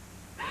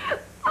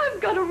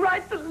 I've got a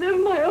right to live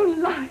my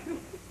own life.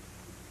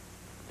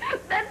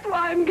 That's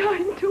why I'm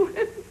going to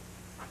him.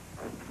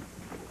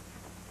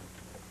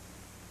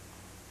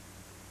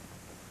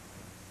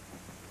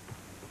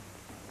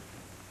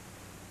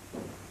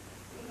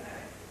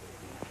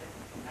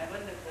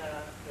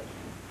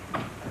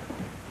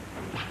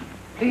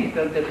 Please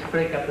don't let's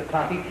break up the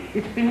party.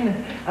 It's been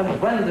a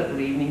wonderful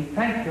evening.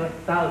 Thank you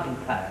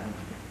 1,000 times.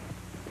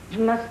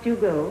 Must you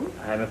go?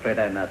 I'm afraid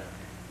I must.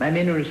 My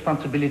many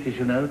responsibilities,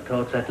 you know,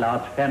 towards that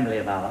large family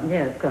of ours.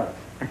 Yeah, of course.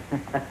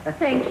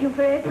 Thank you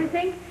for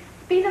everything.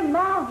 It's been a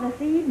marvelous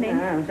evening.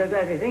 I'm so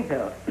glad you think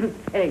so.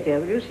 Eric, dear,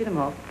 will you see them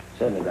off?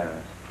 Certainly,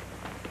 Baroness.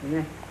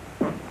 Yeah.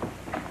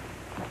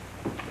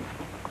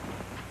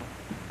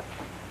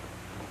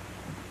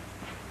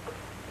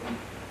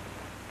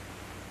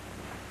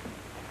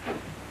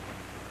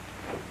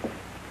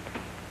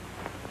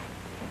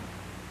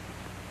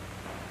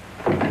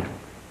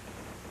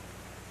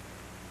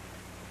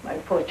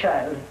 Poor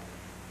child,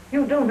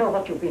 you don't know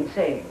what you've been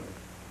saying.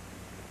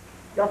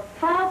 You're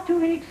far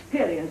too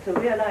inexperienced to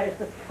realize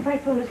the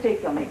frightful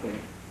mistake you're making.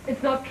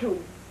 It's not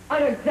true.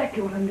 I know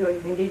exactly what I'm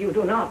doing. Indeed, you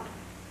do not.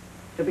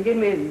 To begin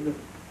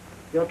with,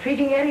 you're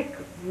treating Eric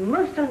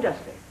most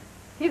unjustly.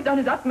 He's done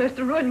his utmost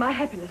to ruin my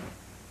happiness.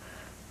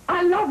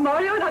 I love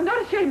Mario, and I'm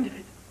not ashamed of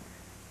it.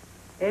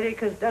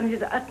 Eric has done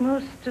his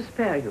utmost to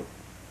spare you.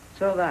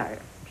 So have I.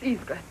 Please,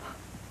 Grandpa.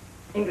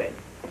 Ingrid.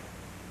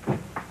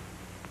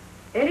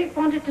 Eric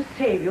wanted to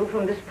save you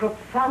from this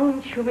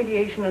profound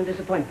humiliation and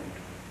disappointment.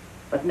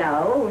 But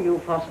now you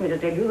force me to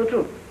tell you the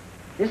truth.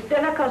 This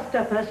Della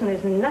Costa person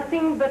is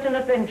nothing but an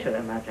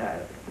adventurer, my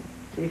child.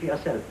 See for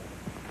yourself.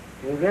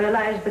 You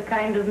realize the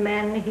kind of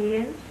man he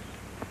is?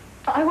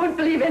 I won't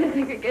believe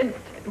anything against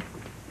him.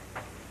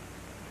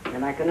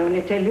 And I can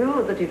only tell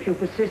you that if you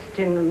persist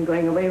in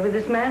going away with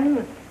this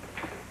man,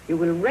 you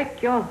will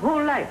wreck your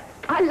whole life.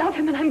 I love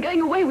him and I'm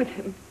going away with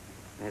him.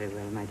 Very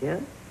well, my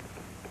dear.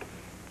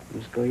 You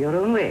must go your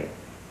own way.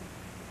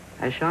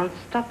 I shan't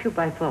stop you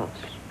by force.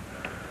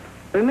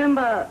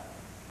 Remember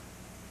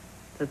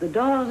that the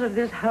doors of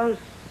this house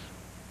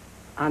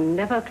are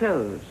never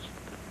closed.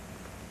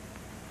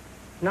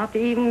 Not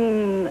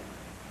even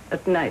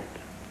at night.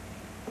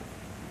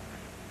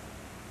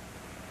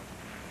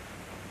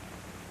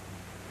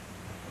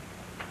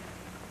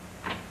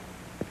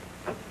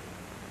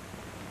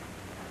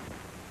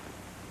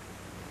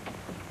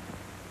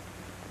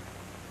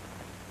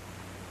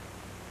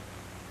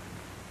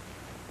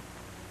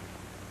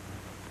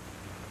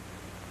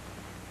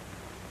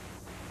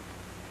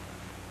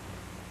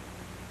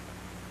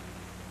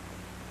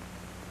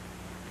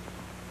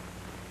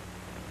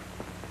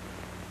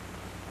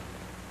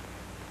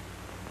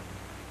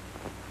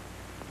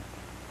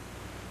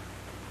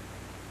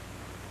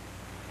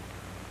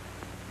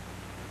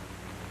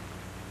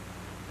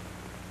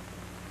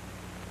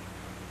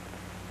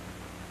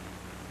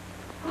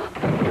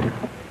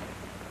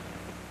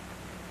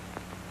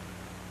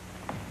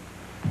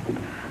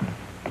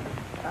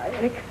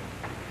 Eric,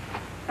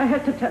 I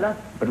had to tell her.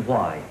 But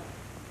why?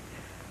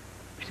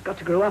 She's got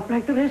to grow up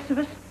like the rest of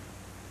us.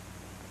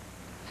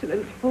 It's a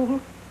little fool.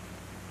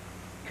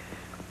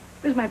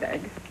 Where's my bag?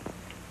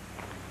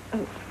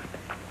 Oh.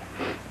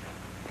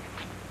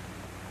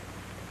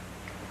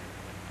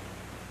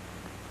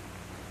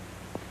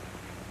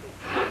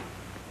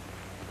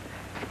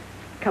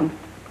 Come,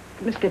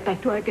 let's get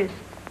back to our guest.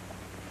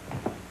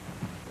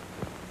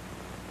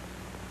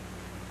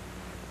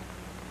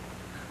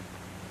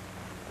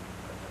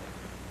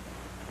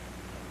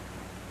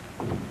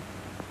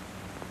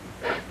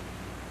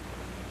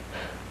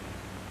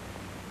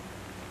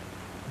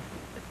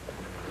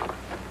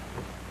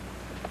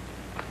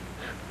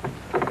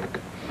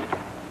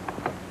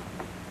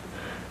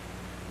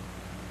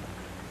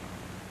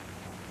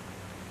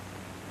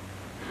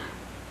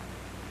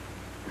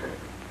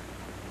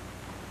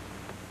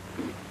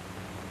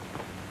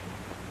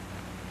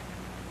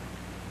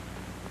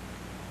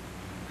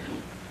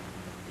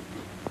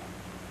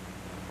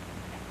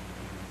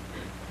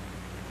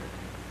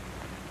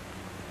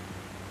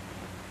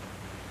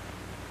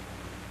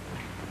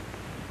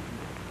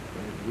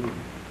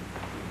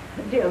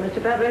 Dear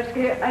Mr.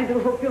 Paderewski, I do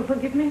hope you'll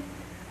forgive me.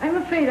 I'm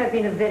afraid I've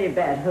been a very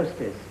bad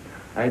hostess.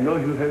 I know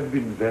you have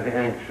been very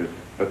anxious,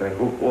 but I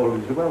hope all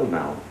is well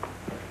now.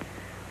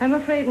 I'm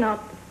afraid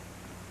not.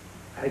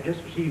 I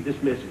just received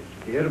this message.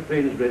 The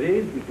aeroplane is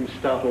ready. We can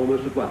start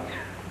almost at once.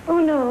 Oh,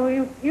 no,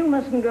 you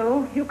mustn't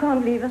go. You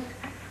can't leave us.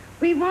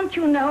 We want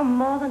you now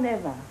more than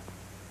ever.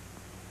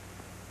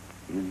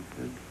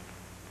 Ingrid.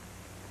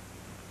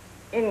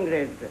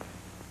 Ingrid.